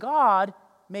he, being God,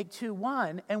 make two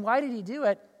one? And why did he do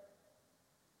it?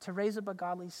 To raise up a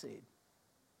godly seed.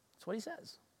 That's what he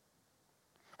says.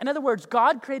 In other words,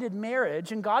 God created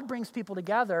marriage, and God brings people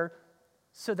together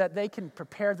so that they can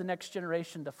prepare the next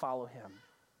generation to follow him.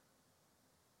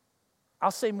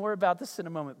 I'll say more about this in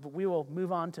a moment, but we will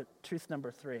move on to truth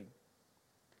number 3.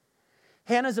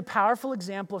 Hannah is a powerful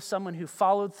example of someone who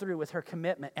followed through with her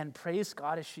commitment and praised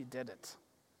God as she did it.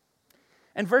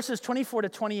 In verses 24 to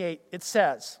 28, it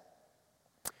says,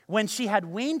 when she had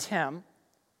weaned him,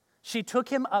 she took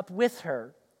him up with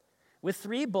her with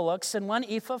 3 bullocks and 1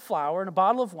 ephah of flour and a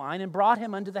bottle of wine and brought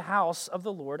him unto the house of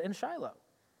the Lord in Shiloh.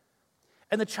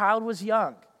 And the child was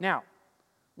young. Now,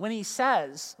 when he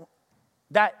says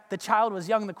that the child was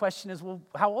young, the question is, well,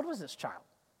 how old was this child?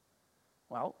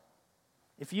 Well,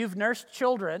 if you've nursed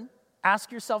children,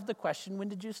 ask yourself the question, when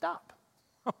did you stop?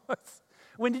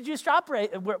 When did you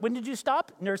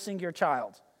stop nursing your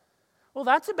child? Well,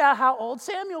 that's about how old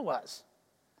Samuel was.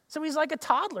 So he's like a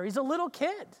toddler. He's a little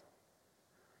kid.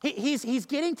 He's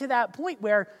getting to that point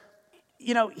where,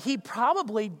 he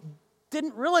probably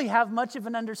didn't really have much of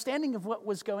an understanding of what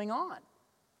was going on.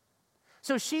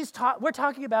 So we're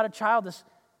talking about a child that's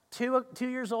 2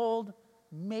 years old,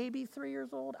 maybe 3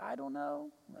 years old. I don't know.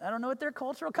 I don't know what their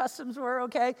cultural customs were,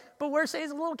 okay? But we're saying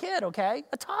he's a little kid, okay?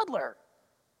 A toddler.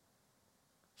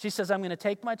 She says, I'm going to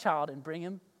take my child and bring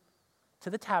him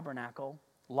to the tabernacle,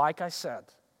 like I said.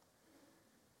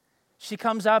 She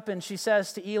comes up and she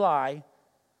says to Eli,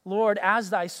 Lord, as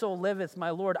thy soul liveth,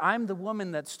 my Lord, I'm the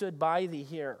woman that stood by thee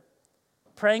here.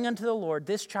 Praying unto the Lord,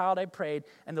 this child I prayed,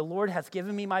 and the Lord hath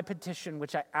given me my petition,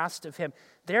 which I asked of him.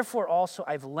 Therefore also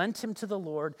I've lent him to the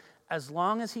Lord. As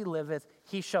long as he liveth,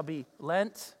 he shall be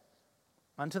lent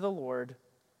unto the Lord.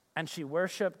 And she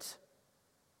worshiped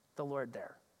the Lord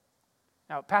there.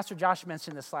 Now, Pastor Josh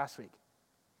mentioned this last week.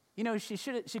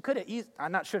 She could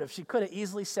have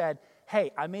easily said,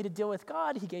 hey, I made a deal with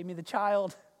God. He gave me the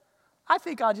child. I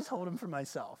think I'll just hold him for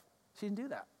myself. She didn't do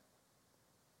that.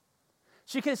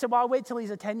 She could have said, well, I'll wait till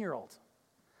he's a 10-year-old.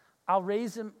 I'll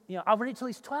raise him, I'll wait till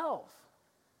he's 12.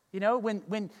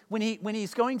 When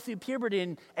he's going through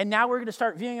puberty and now we're going to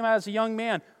start viewing him as a young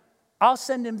man, I'll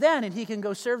send him then and he can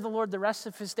go serve the Lord the rest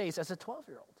of his days as a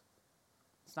 12-year-old.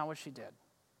 It's not what she did.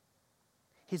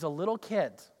 He's a little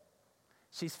kid.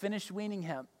 She's finished weaning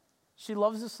him. She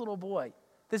loves this little boy.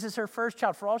 This is her first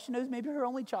child. For all she knows, maybe her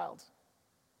only child.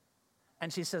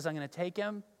 And she says, I'm going to take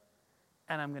him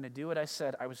and I'm going to do what I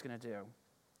said I was going to do.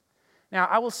 Now,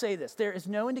 I will say this. There is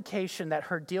no indication that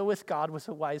her deal with God was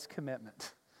a wise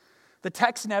commitment. The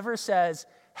text never says,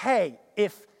 hey,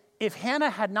 if Hannah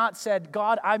had not said,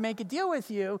 God, I make a deal with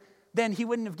you, then he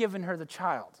wouldn't have given her the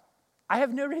child. I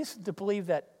have no reason to believe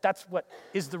that that's what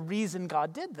is the reason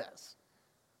God did this.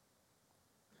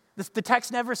 The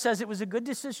text never says it was a good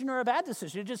decision or a bad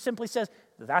decision. It just simply says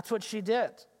that's what she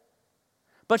did.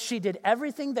 But she did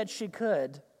everything that she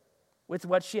could with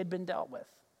what she had been dealt with.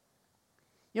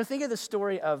 Think of the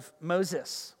story of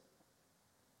Moses.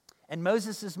 And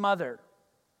Moses' mother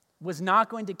was not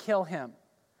going to kill him,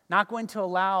 not going to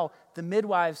allow the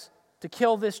midwives to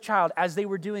kill this child as they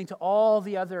were doing to all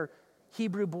the other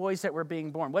Hebrew boys that were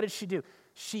being born. What did she do?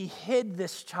 She hid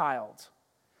this child.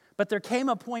 But there came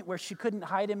a point where she couldn't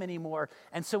hide him anymore.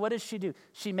 And so what does she do?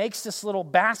 She makes this little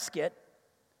basket,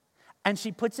 and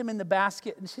she puts him in the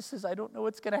basket, and she says, I don't know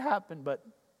what's going to happen, but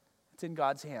it's in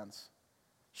God's hands.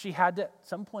 She had to, at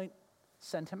some point,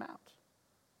 send him out.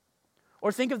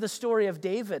 Or think of the story of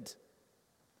David,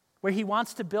 where he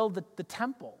wants to build the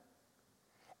temple.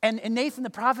 And Nathan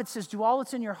the prophet says, do all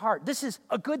that's in your heart. This is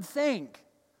a good thing.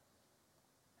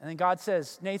 And then God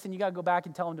says, Nathan, you got to go back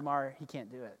and tell him tomorrow he can't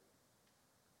do it.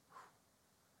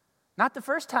 Not the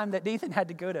first time that Nathan had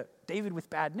to go to David with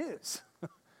bad news.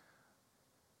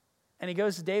 And he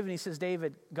goes to David and he says,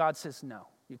 David, God says, no,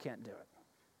 you can't do it.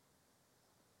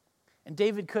 And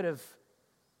David could have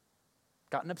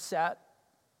gotten upset.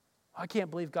 I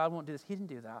can't believe God won't do this. He didn't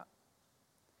do that.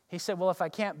 He said, well, if I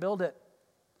can't build it,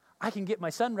 I can get my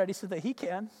son ready so that he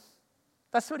can.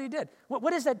 That's what he did.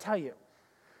 What does that tell you?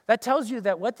 That tells you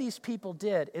that what these people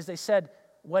did is they said,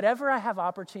 whatever I have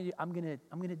opportunity, I'm going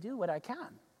to do what I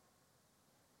can.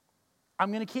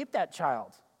 I'm going to keep that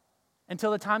child until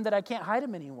the time that I can't hide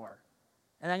him anymore.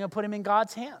 And I'm going to put him in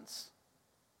God's hands.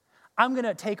 I'm going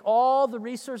to take all the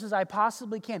resources I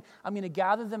possibly can. I'm going to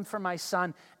gather them for my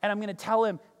son, and I'm going to tell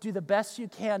him, do the best you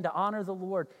can to honor the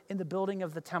Lord in the building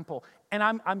of the temple. And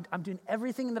I'm doing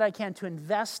everything that I can to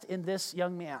invest in this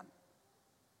young man.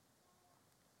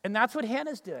 And that's what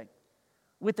Hannah's doing.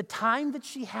 With the time that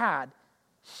she had,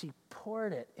 she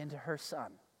poured it into her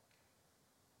son.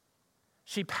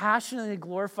 She passionately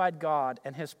glorified God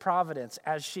and his providence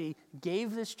as she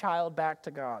gave this child back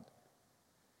to God.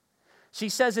 She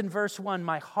says in verse 1,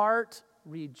 my heart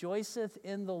rejoiceth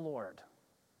in the Lord.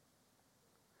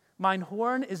 Mine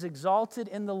horn is exalted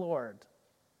in the Lord.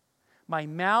 My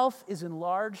mouth is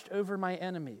enlarged over my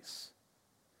enemies.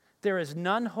 There is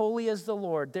none holy as the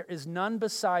Lord. There is none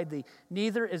beside thee.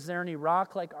 Neither is there any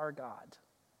rock like our God.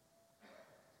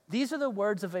 These are the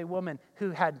words of a woman who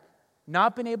had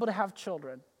not been able to have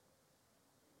children.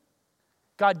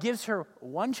 God gives her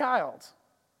one child.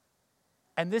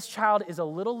 And this child is a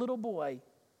little boy.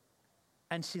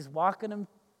 And she's walking him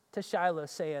to Shiloh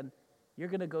saying, you're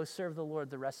going to go serve the Lord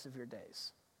the rest of your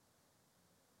days.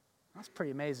 That's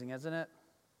pretty amazing, isn't it?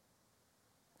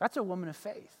 That's a woman of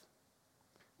faith.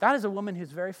 That is a woman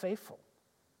who's very faithful.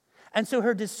 And so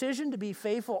her decision to be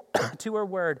faithful to her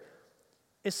word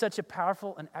is such a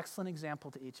powerful and excellent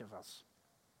example to each of us.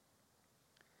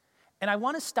 And I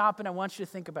want to stop and I want you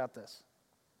to think about this.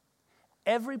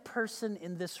 Every person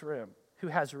in this room who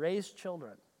has raised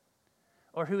children,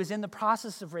 or who is in the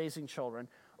process of raising children,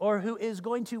 or who is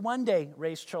going to one day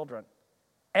raise children,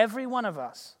 every one of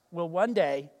us will one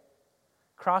day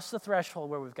cross the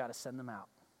threshold where we've got to send them out.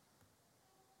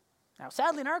 Now,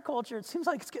 sadly, in our culture, it seems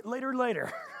like it's getting later and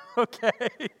later, okay?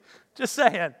 Just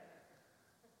saying.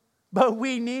 But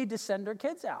we need to send our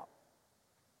kids out.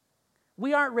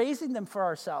 We aren't raising them for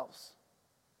ourselves.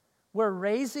 We're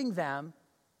raising them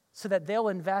so that they'll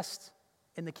invest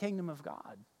in the kingdom of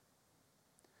God.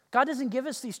 God doesn't give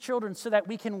us these children so that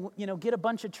we can, get a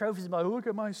bunch of trophies and be like, look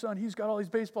at my son, he's got all these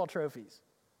baseball trophies.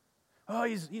 Oh,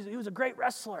 he was a great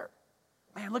wrestler.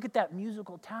 Man, look at that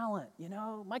musical talent,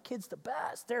 My kid's the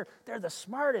best. They're the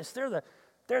smartest. They're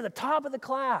the top of the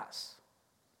class.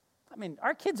 I mean,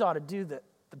 our kids ought to do the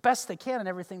best they can in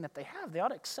everything that they have. They ought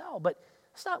to excel, but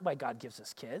that's not why God gives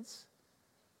us kids.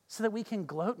 So that we can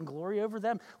gloat and glory over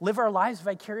them, live our lives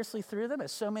vicariously through them,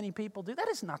 as so many people do. That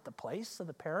is not the place of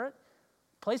the parent.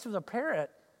 The place of the parent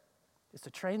is to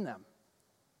train them.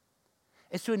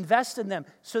 is to invest in them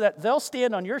so that they'll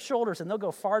stand on your shoulders and they'll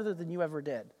go farther than you ever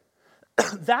did.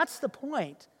 That's the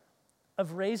point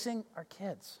of raising our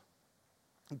kids.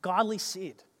 Godly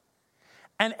seed.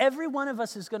 And every one of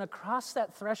us is going to cross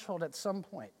that threshold at some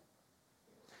point.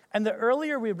 And the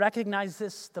earlier we recognize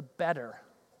this, the better.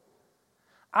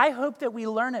 I hope that we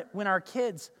learn it when our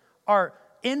kids are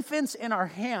infants in our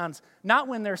hands, not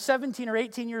when they're 17 or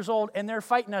 18 years old and they're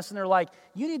fighting us and they're like,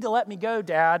 you need to let me go,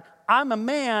 Dad. I'm a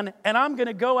man and I'm going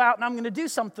to go out and I'm going to do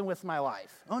something with my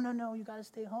life. Oh, no, you got to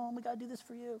stay home. We got to do this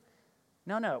for you.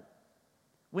 No.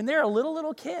 When they're a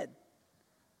little kid,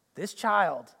 this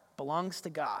child belongs to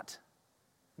God.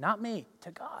 Not me,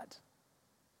 to God.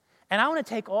 And I want to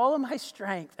take all of my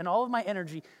strength and all of my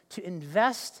energy to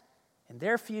invest in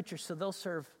their future so they'll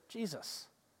serve Jesus,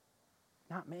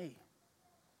 not me.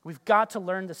 We've got to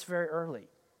learn this very early.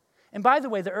 And by the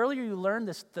way, the earlier you learn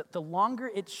this, the longer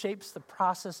it shapes the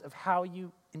process of how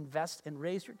you invest and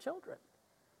raise your children.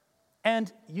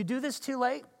 And you do this too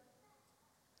late,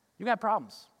 you got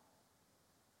problems.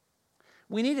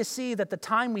 We need to see that the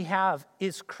time we have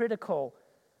is critical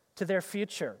to their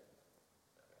future.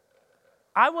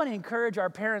 I want to encourage our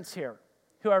parents here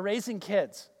who are raising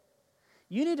kids.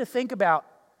 You need to think about,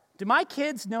 do my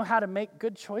kids know how to make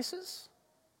good choices?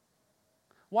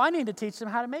 Well, I need to teach them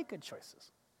how to make good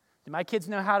choices. Do my kids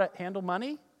know how to handle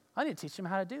money? I need to teach them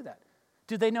how to do that.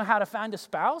 Do they know how to find a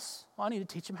spouse? Well, I need to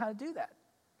teach them how to do that.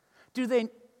 Do they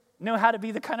know how to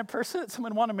be the kind of person that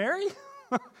someone want to marry?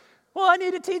 Well, I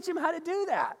need to teach them how to do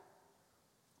that.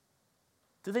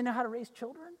 Do they know how to raise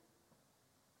children?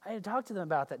 I need to talk to them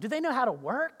about that. Do they know how to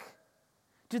work?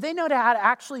 Do they know how to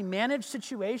actually manage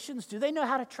situations? Do they know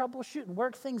how to troubleshoot and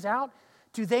work things out?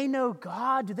 Do they know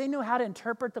God? Do they know how to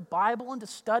interpret the Bible and to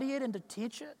study it and to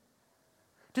teach it?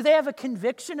 Do they have a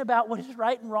conviction about what is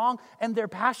right and wrong and they're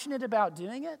passionate about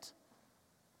doing it?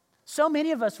 So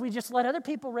many of us, we just let other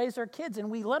people raise our kids and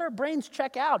we let our brains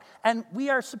check out and we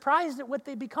are surprised at what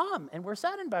they become and we're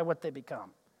saddened by what they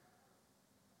become.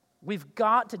 We've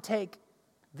got to take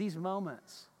these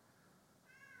moments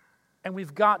and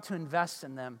we've got to invest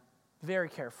in them very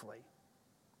carefully.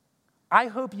 I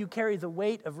hope you carry the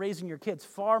weight of raising your kids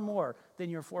far more than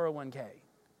your 401k.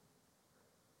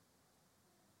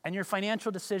 And your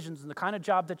financial decisions and the kind of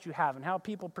job that you have and how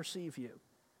people perceive you.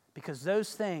 Because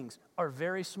those things are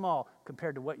very small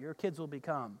compared to what your kids will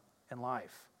become in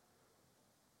life.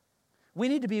 We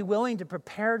need to be willing to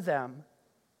prepare them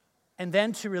and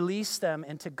then to release them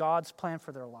into God's plan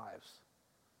for their lives.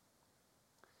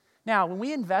 Now, when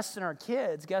we invest in our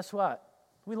kids, guess what?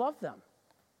 We love them.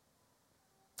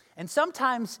 And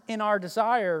sometimes in our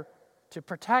desire to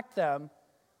protect them,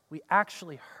 we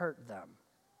actually hurt them.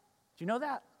 Do you know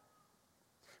that?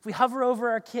 If we hover over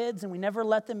our kids and we never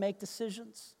let them make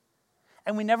decisions,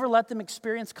 and we never let them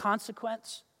experience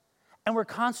consequence, and we're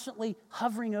constantly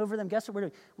hovering over them, guess what we're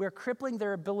doing? We're crippling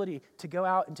their ability to go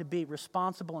out and to be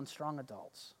responsible and strong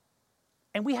adults.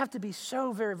 And we have to be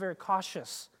so very, very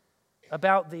cautious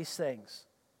about these things.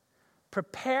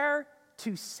 Prepare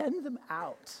to send them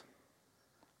out.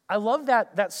 I love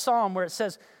that psalm where it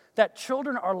says that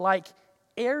children are like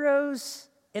arrows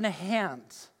in a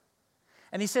hand.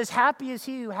 And he says, happy is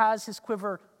he who has his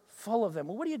quiver full of them.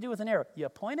 Well, what do you do with an arrow? You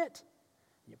point it,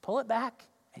 you pull it back,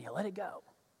 and you let it go.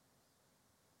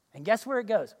 And guess where it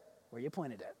goes? Where you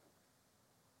pointed it.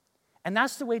 And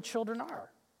that's the way children are.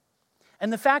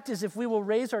 And the fact is, if we will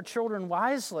raise our children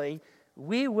wisely,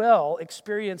 we will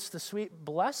experience the sweet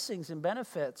blessings and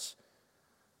benefits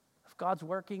of God's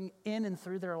working in and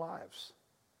through their lives.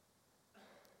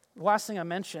 The last thing I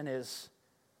mention is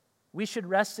we should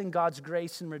rest in God's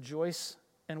grace and rejoice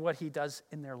in what he does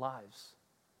in their lives.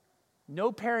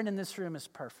 No parent in this room is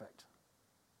perfect.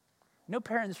 No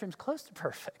parent in this room is close to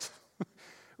perfect.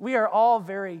 We are all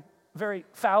very, very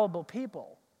fallible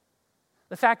people.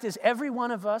 The fact is, every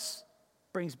one of us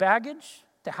brings baggage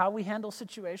to how we handle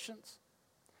situations.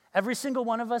 Every single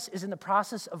one of us is in the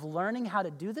process of learning how to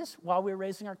do this while we're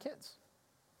raising our kids.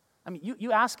 I mean,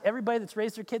 you ask everybody that's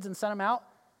raised their kids and sent them out,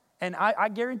 and I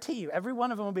guarantee you, every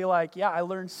one of them will be like, yeah, I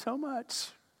learned so much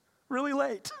really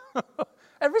late.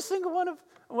 Every single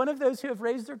one of those who have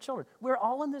raised their children. We're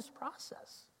all in this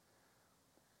process.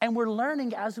 And we're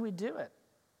learning as we do it.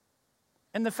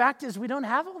 And the fact is, we don't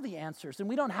have all the answers, and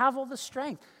we don't have all the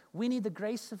strength. We need the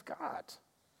grace of God.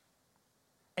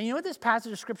 And you know what this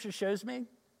passage of Scripture shows me?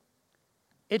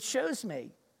 It shows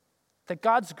me that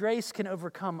God's grace can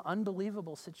overcome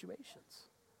unbelievable situations.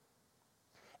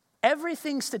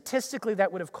 Everything statistically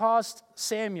that would have caused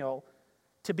Samuel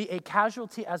to be a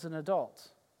casualty as an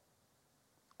adult,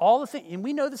 all the things, and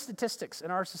we know the statistics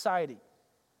in our society.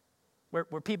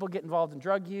 where people get involved in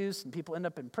drug use and people end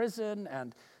up in prison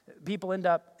and people end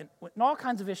up in all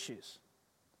kinds of issues.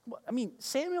 I mean,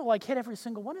 Samuel hit every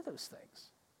single one of those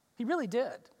things. He really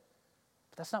did.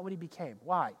 But that's not what he became.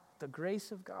 Why? The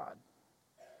grace of God.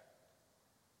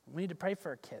 We need to pray for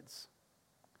our kids.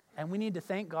 And we need to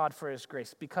thank God for his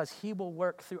grace because he will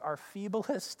work through our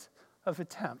feeblest of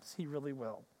attempts. He really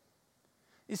will.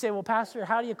 You say, well, Pastor,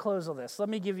 how do you close all this? Let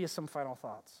me give you some final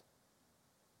thoughts.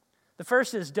 The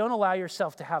first is don't allow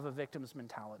yourself to have a victim's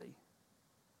mentality.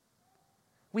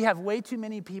 We have way too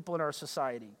many people in our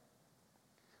society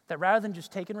that rather than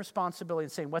just taking responsibility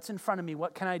and saying, what's in front of me,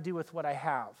 what can I do with what I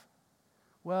have?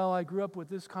 Well, I grew up with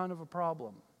this kind of a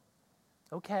problem.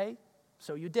 Okay,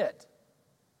 so you did.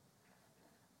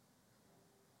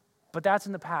 But that's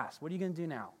in the past. What are you going to do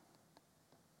now?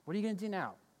 What are you going to do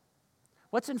now?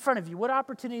 What's in front of you? What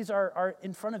opportunities are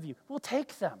in front of you? Well,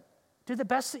 take them. Do the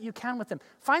best that you can with them.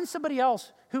 Find somebody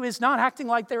else who is not acting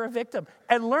like they're a victim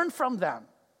and learn from them.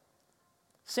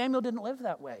 Samuel didn't live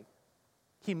that way.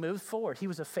 He moved forward. He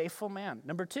was a faithful man.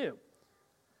 Number 2,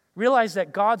 realize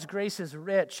that God's grace is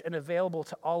rich and available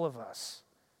to all of us.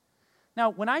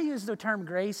 Now, when I use the term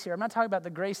grace here, I'm not talking about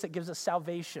the grace that gives us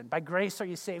salvation. By grace are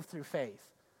you saved through faith.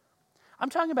 I'm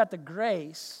talking about the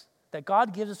grace that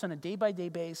God gives us on a day-by-day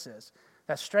basis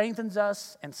that strengthens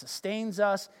us and sustains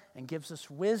us and gives us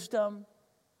wisdom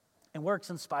and works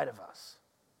in spite of us.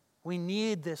 We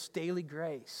need this daily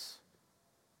grace.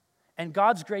 And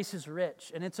God's grace is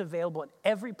rich and it's available, and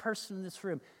every person in this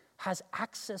room has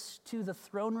access to the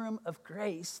throne room of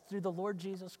grace through the Lord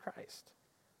Jesus Christ.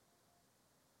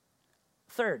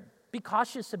 Third, be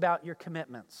cautious about your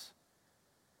commitments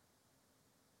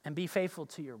and be faithful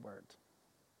to your word.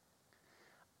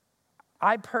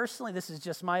 I personally, this is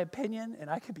just my opinion, and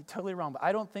I could be totally wrong, but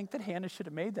I don't think that Hannah should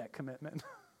have made that commitment.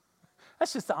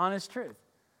 That's just the honest truth.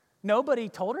 Nobody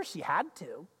told her she had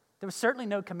to. There was certainly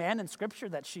no command in Scripture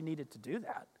that she needed to do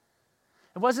that.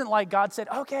 It wasn't like God said,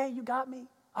 okay, you got me.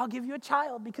 I'll give you a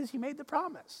child because you made the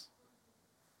promise.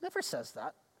 Never says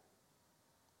that.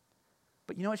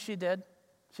 But you know what she did?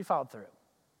 She followed through.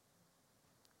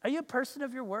 Are you a person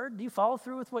of your word? Do you follow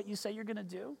through with what you say you're going to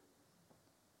do?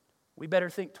 We better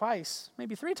think twice,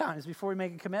 maybe 3 times before we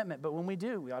make a commitment. But when we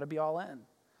do, we ought to be all in.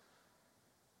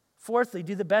 Fourthly,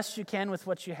 do the best you can with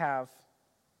what you have.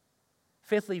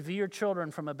 Fifthly, view your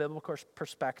children from a biblical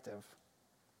perspective.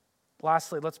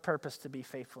 Lastly, let's purpose to be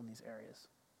faithful in these areas.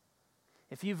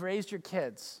 If you've raised your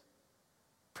kids,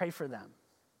 pray for them.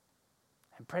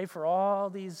 And pray for all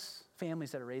these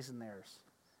families that are raising theirs.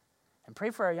 And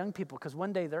pray for our young people, because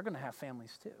one day they're going to have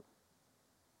families too.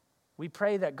 We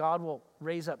pray that God will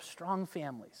raise up strong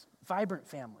families, vibrant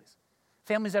families,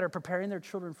 families that are preparing their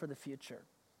children for the future.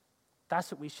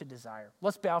 That's what we should desire.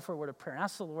 Let's bow for a word of prayer and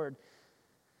ask the Lord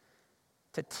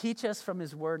to teach us from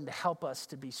his word and to help us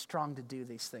to be strong to do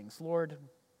these things. Lord,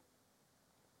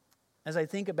 as I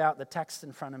think about the text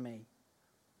in front of me,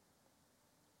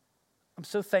 I'm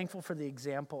so thankful for the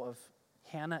example of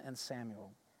Hannah and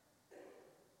Samuel.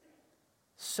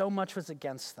 So much was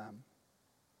against them.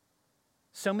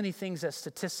 So many things that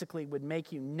statistically would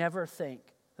make you never think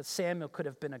that Samuel could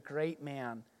have been a great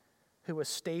man who was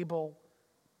stable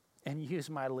and used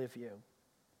mightily of you.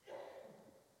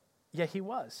 Yet he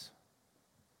was.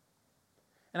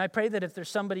 And I pray that if there's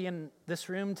somebody in this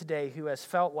room today who has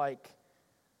felt like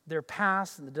their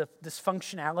past and the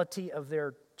dysfunctionality of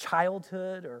their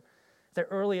childhood or their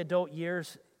early adult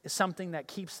years is something that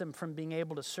keeps them from being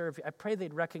able to serve you, I pray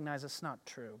they'd recognize it's not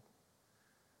true.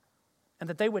 And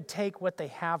that they would take what they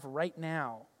have right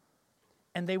now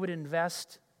and they would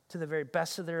invest to the very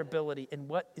best of their ability in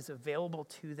what is available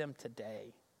to them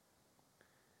today.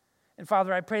 And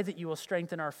Father, I pray that you will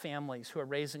strengthen our families who are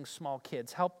raising small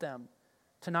kids. Help them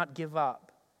to not give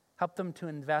up. Help them to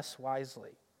invest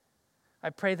wisely. I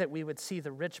pray that we would see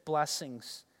the rich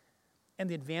blessings and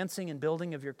the advancing and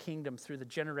building of your kingdom through the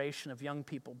generation of young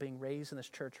people being raised in this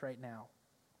church right now.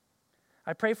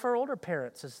 I pray for our older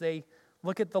parents as they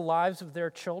look at the lives of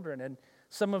their children, and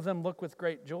some of them look with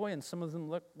great joy and some of them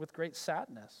look with great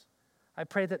sadness. I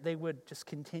pray that they would just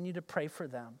continue to pray for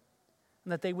them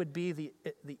and that they would be the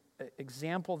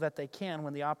example that they can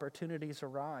when the opportunities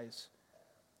arise.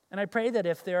 And I pray that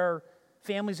if there are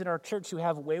families in our church who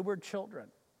have wayward children,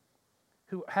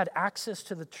 who had access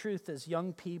to the truth as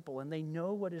young people, and they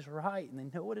know what is right and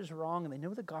they know what is wrong and they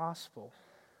know the gospel,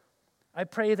 I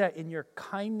pray that in your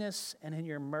kindness and in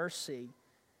your mercy,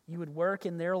 you would work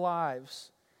in their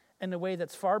lives in a way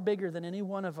that's far bigger than any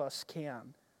one of us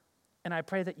can. And I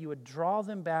pray that you would draw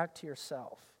them back to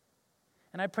yourself.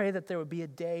 And I pray that there would be a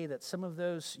day that some of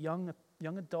those young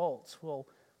adults will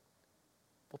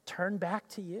turn back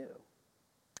to you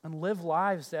and live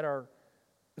lives that are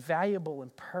valuable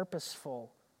and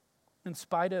purposeful in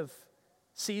spite of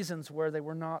seasons where they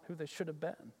were not who they should have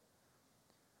been.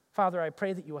 Father, I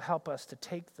pray that you will help us to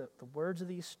take the words of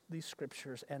these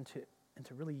scriptures and to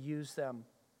really use them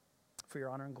for your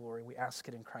honor and glory. We ask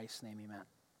it in Christ's name, amen.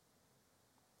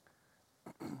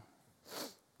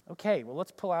 Okay, well,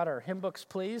 let's pull out our hymn books,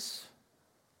 please.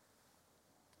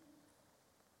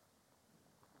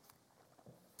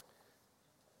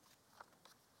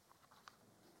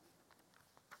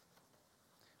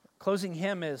 Closing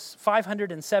hymn is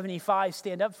 575,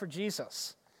 Stand Up for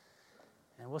Jesus.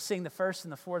 And we'll sing the first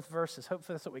and the fourth verses.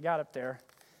 Hopefully that's what we got up there.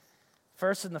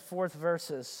 First and the fourth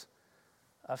verses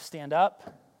of Stand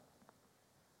Up.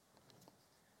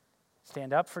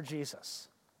 Stand up for Jesus.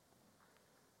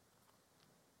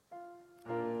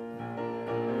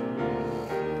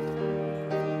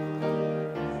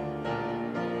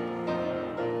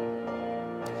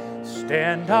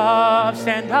 Stand up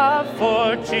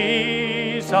for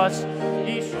Jesus,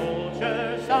 ye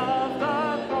soldiers of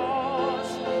the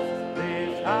cross.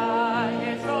 Lift high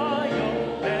his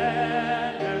royal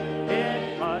banner,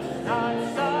 it must not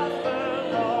suffer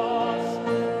loss.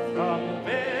 From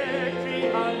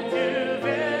victory unto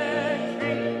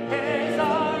victory, his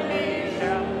army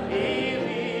shall he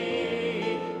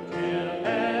lead, till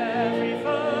every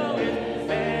foe is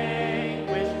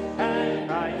vanquished, and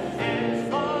Christ is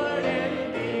Lord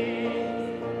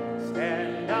indeed.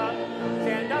 Stand up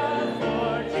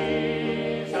for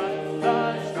Jesus,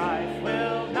 the strife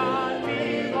will not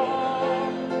be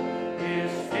long.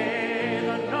 Is stay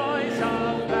the noise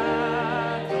of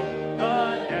battle,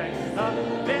 the next the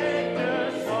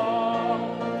victor's song.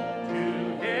 To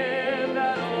him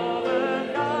that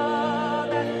overcometh,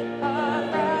 a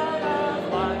crown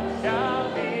of life shall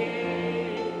be.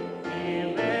 He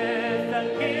liveth, the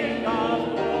King of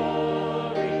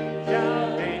glory, shall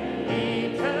reign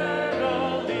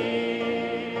eternally.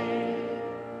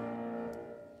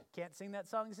 Can't sing that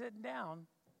song sitting down.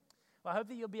 Well, I hope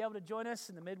that you'll be able to join us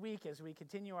in the midweek as we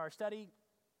continue our study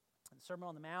in the Sermon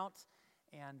on the Mount.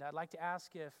 And I'd like to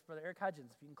ask if Brother Eric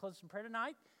Hudgens, if you can close us in prayer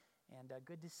tonight. And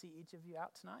good to see each of you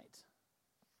out tonight.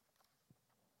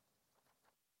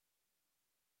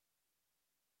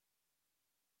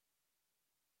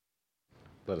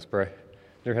 Let us pray.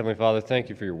 Dear Heavenly Father, thank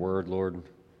you for your word, Lord.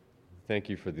 Thank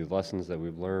you for the lessons that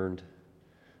we've learned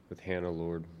with Hannah,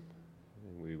 Lord.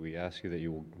 We ask you that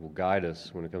you will guide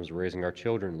us when it comes to raising our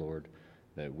children, Lord,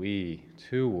 that we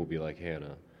too will be like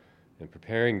Hannah and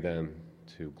preparing them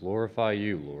to glorify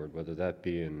you, Lord, whether that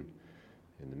be in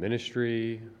the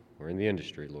ministry or in the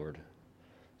industry, Lord.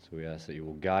 So we ask that you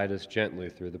will guide us gently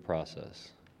through the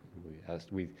process.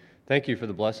 We thank you for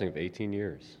the blessing of 18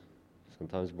 years,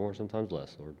 sometimes more, sometimes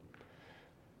less, Lord.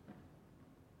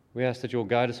 We ask that you will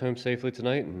guide us home safely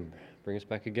tonight and bring us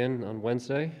back again on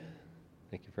Wednesday.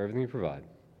 Thank you for everything you provide.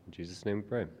 In Jesus' name we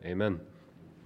pray. Amen.